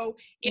 So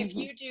if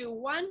you do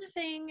one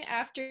thing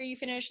after you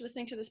finish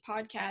listening to this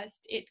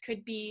podcast, it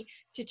could be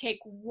to take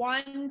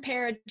one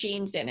pair of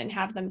jeans in and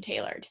have them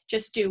tailored.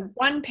 Just do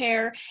one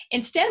pair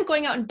instead of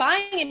going out and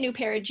buying a new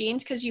pair of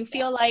jeans because you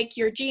feel like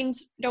your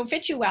jeans don't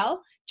fit you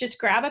well. Just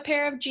grab a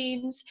pair of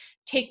jeans,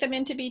 take them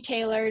in to be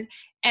tailored,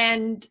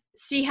 and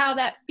see how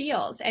that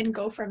feels and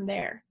go from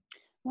there.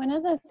 One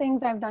of the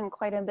things I've done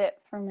quite a bit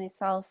for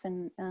myself,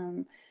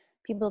 and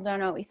people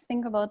don't always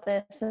think about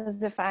this,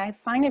 is if I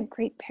find a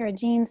great pair of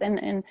jeans,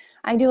 and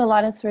I do a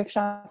lot of thrift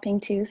shopping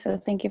too,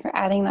 so thank you for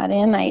adding that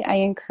in. I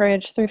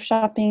encourage thrift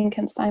shopping,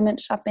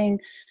 consignment shopping.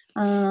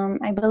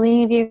 I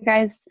believe you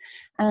guys,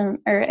 or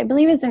I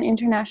believe it's an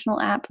international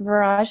app,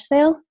 Garage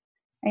Sale.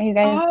 Are you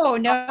guys? Oh,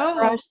 no.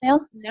 Garage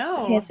Sale?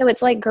 No. Okay, so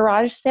it's like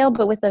Garage Sale,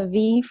 but with a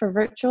V for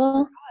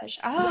virtual. Gosh.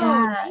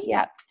 Oh,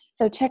 yeah.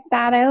 So check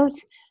that out.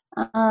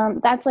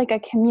 That's like a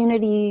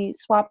community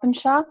swap and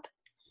shop.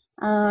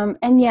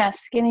 And yes,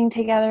 getting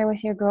together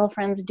with your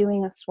girlfriends,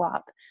 doing a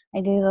swap.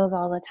 I do those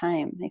all the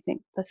time. I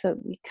think so.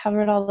 We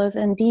covered all those.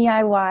 And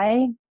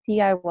DIY,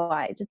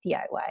 just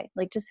DIY,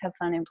 like just have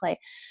fun and play.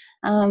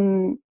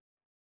 And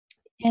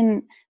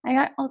I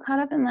got all caught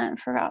up in that and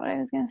forgot what I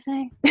was going to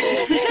say.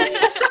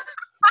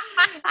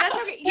 That's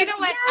okay. You know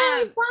what?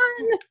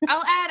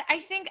 I'll add, I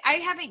think I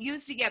haven't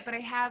used it yet, but I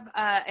have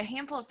a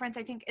handful of friends.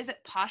 I think, is it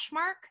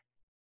Poshmark?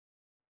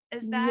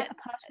 Is that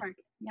Poshmark?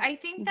 Yeah. I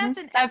think that's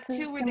an app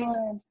too, where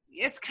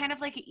it's kind of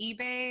like an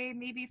eBay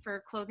maybe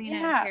for clothing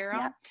and apparel.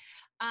 Yeah.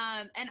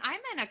 And I'm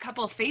in a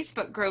couple of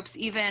Facebook groups,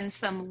 even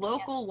some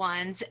local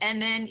ones,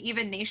 and then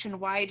even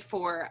nationwide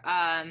for,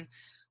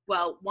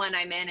 well, one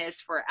I'm in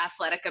is for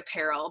athletic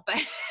apparel, but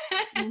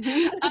but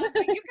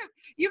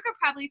you could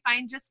probably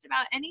find just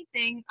about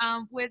anything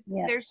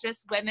there's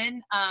just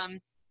women.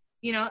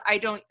 You know, I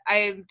don't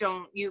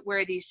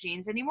wear these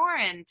jeans anymore,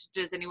 and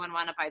does anyone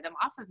want to buy them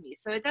off of me?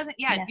 So it doesn't,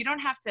 you don't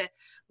have to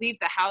leave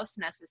the house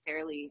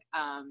necessarily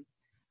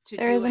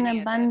there is an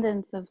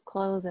abundance of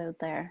clothes out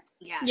there.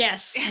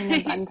 Yes.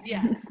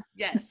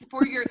 Yes.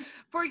 For your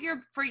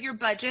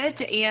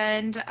budget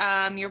and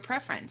your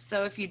preference.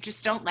 So if you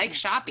just don't like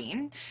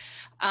shopping,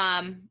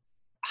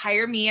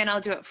 hire me and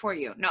I'll do it for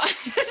you. No,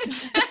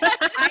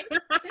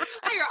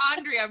 hire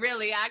Andrea,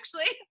 really,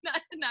 actually,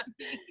 not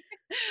me.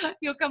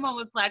 You'll come home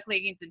with black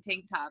leggings and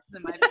tank tops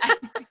in my bag.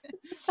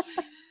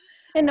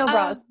 And no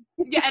bras.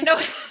 And no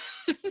bras.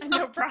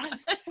 No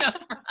bras.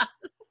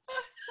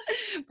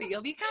 But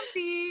you'll be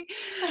comfy.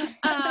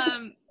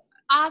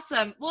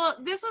 Awesome. Well,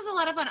 this was a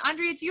lot of fun.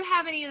 Andrea, do you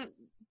have any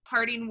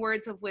parting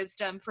words of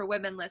wisdom for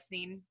women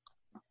listening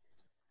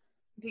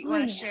that you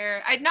want to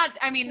share? Not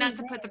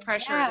to put the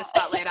pressure or the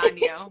spotlight on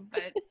you,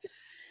 but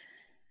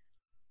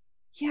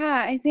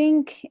yeah, I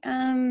think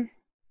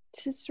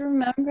just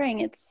remembering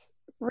it's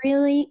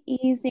really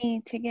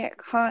easy to get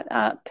caught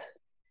up.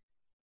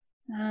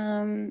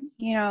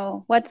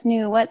 What's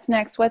new, what's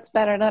next, what's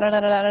better,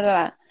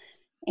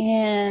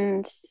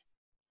 and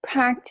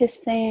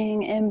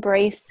practicing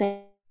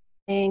embracing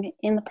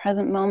in the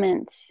present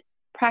moment.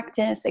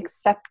 Practice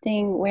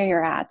accepting where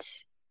you're at,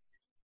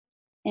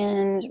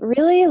 and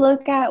really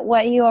look at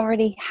what you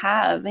already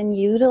have and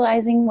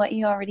utilizing what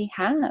you already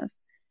have.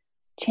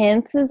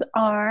 Chances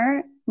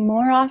are,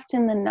 more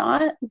often than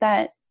not,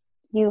 that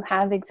you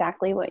have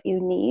exactly what you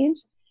need,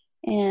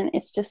 and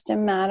it's just a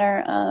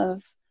matter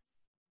of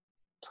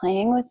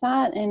playing with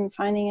that and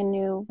finding a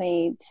new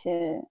way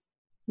to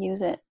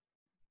use it.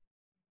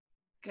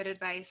 Good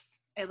advice.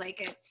 I like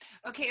it.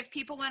 Okay, if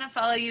people want to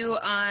follow you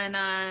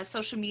on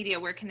social media,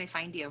 where can they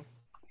find you?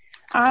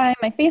 My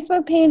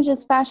Facebook page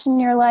is Fashion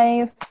Your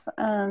Life.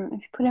 If you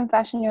put in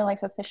Fashion Your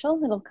Life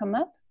Official, it'll come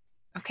up.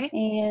 Okay.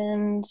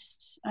 And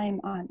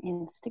I'm on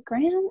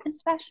Instagram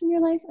as Fashion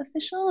Your Life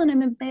Official, and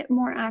I'm a bit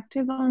more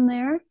active on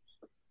there.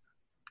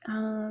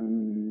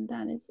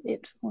 That is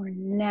it for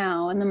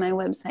now. And then my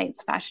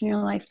website's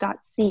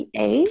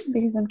fashionyourlife.ca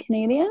because I'm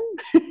Canadian.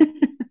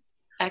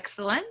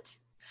 Excellent.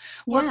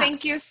 Well,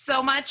 thank you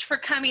so much for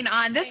coming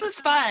on. This was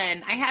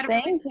fun. I had a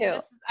Thank you.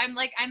 I'm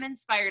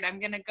inspired. I'm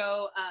going to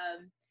go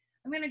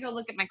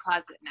look at my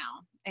closet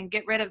now and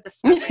get rid of the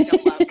stuff I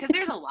don't love, because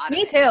there's a lot of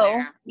it in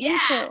there. Me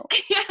too.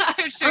 Yeah,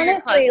 I'm sure.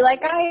 Honestly,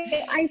 like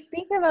I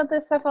speak about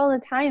this stuff all the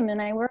time,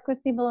 and I work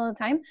with people all the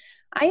time.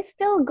 I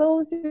still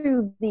go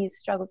through these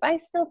struggles. I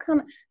still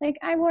come, like,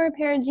 I wore a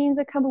pair of jeans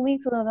a couple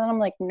weeks ago, and I'm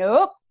like,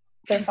 nope.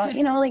 They're fine.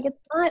 You never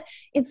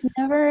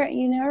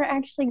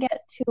actually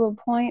get to a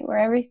point where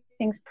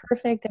everything's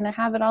perfect and I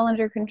have it all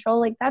under control.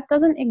 Like, that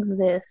doesn't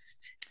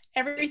exist.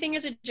 Everything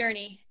is a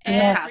journey. It's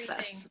a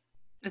process.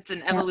 It's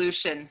an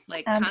evolution,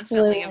 like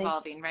constantly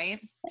evolving, right?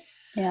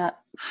 Yeah.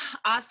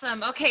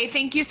 Awesome. Okay.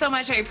 Thank you so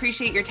much. I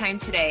appreciate your time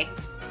today.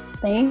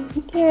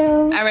 Thank you.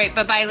 All right.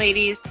 Bye-bye,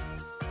 ladies.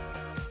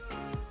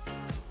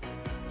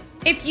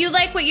 If you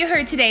like what you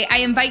heard today, I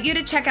invite you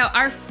to check out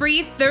our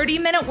free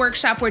 30-minute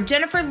workshop where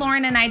Jennifer,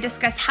 Lauren, and I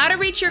discuss how to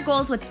reach your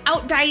goals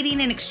without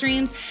dieting in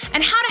extremes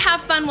and how to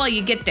have fun while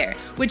you get there,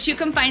 which you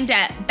can find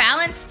at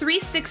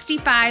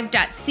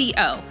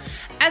balance365.co.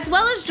 as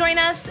well as join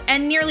us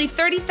and nearly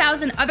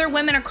 30,000 other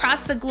women across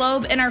the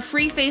globe in our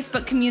free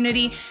Facebook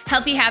community,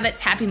 Healthy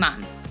Habits, Happy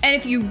Moms. And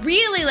if you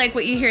really like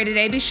what you hear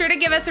today, be sure to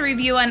give us a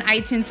review on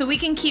iTunes so we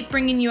can keep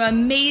bringing you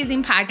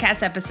amazing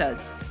podcast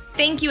episodes.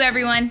 Thank you,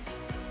 everyone.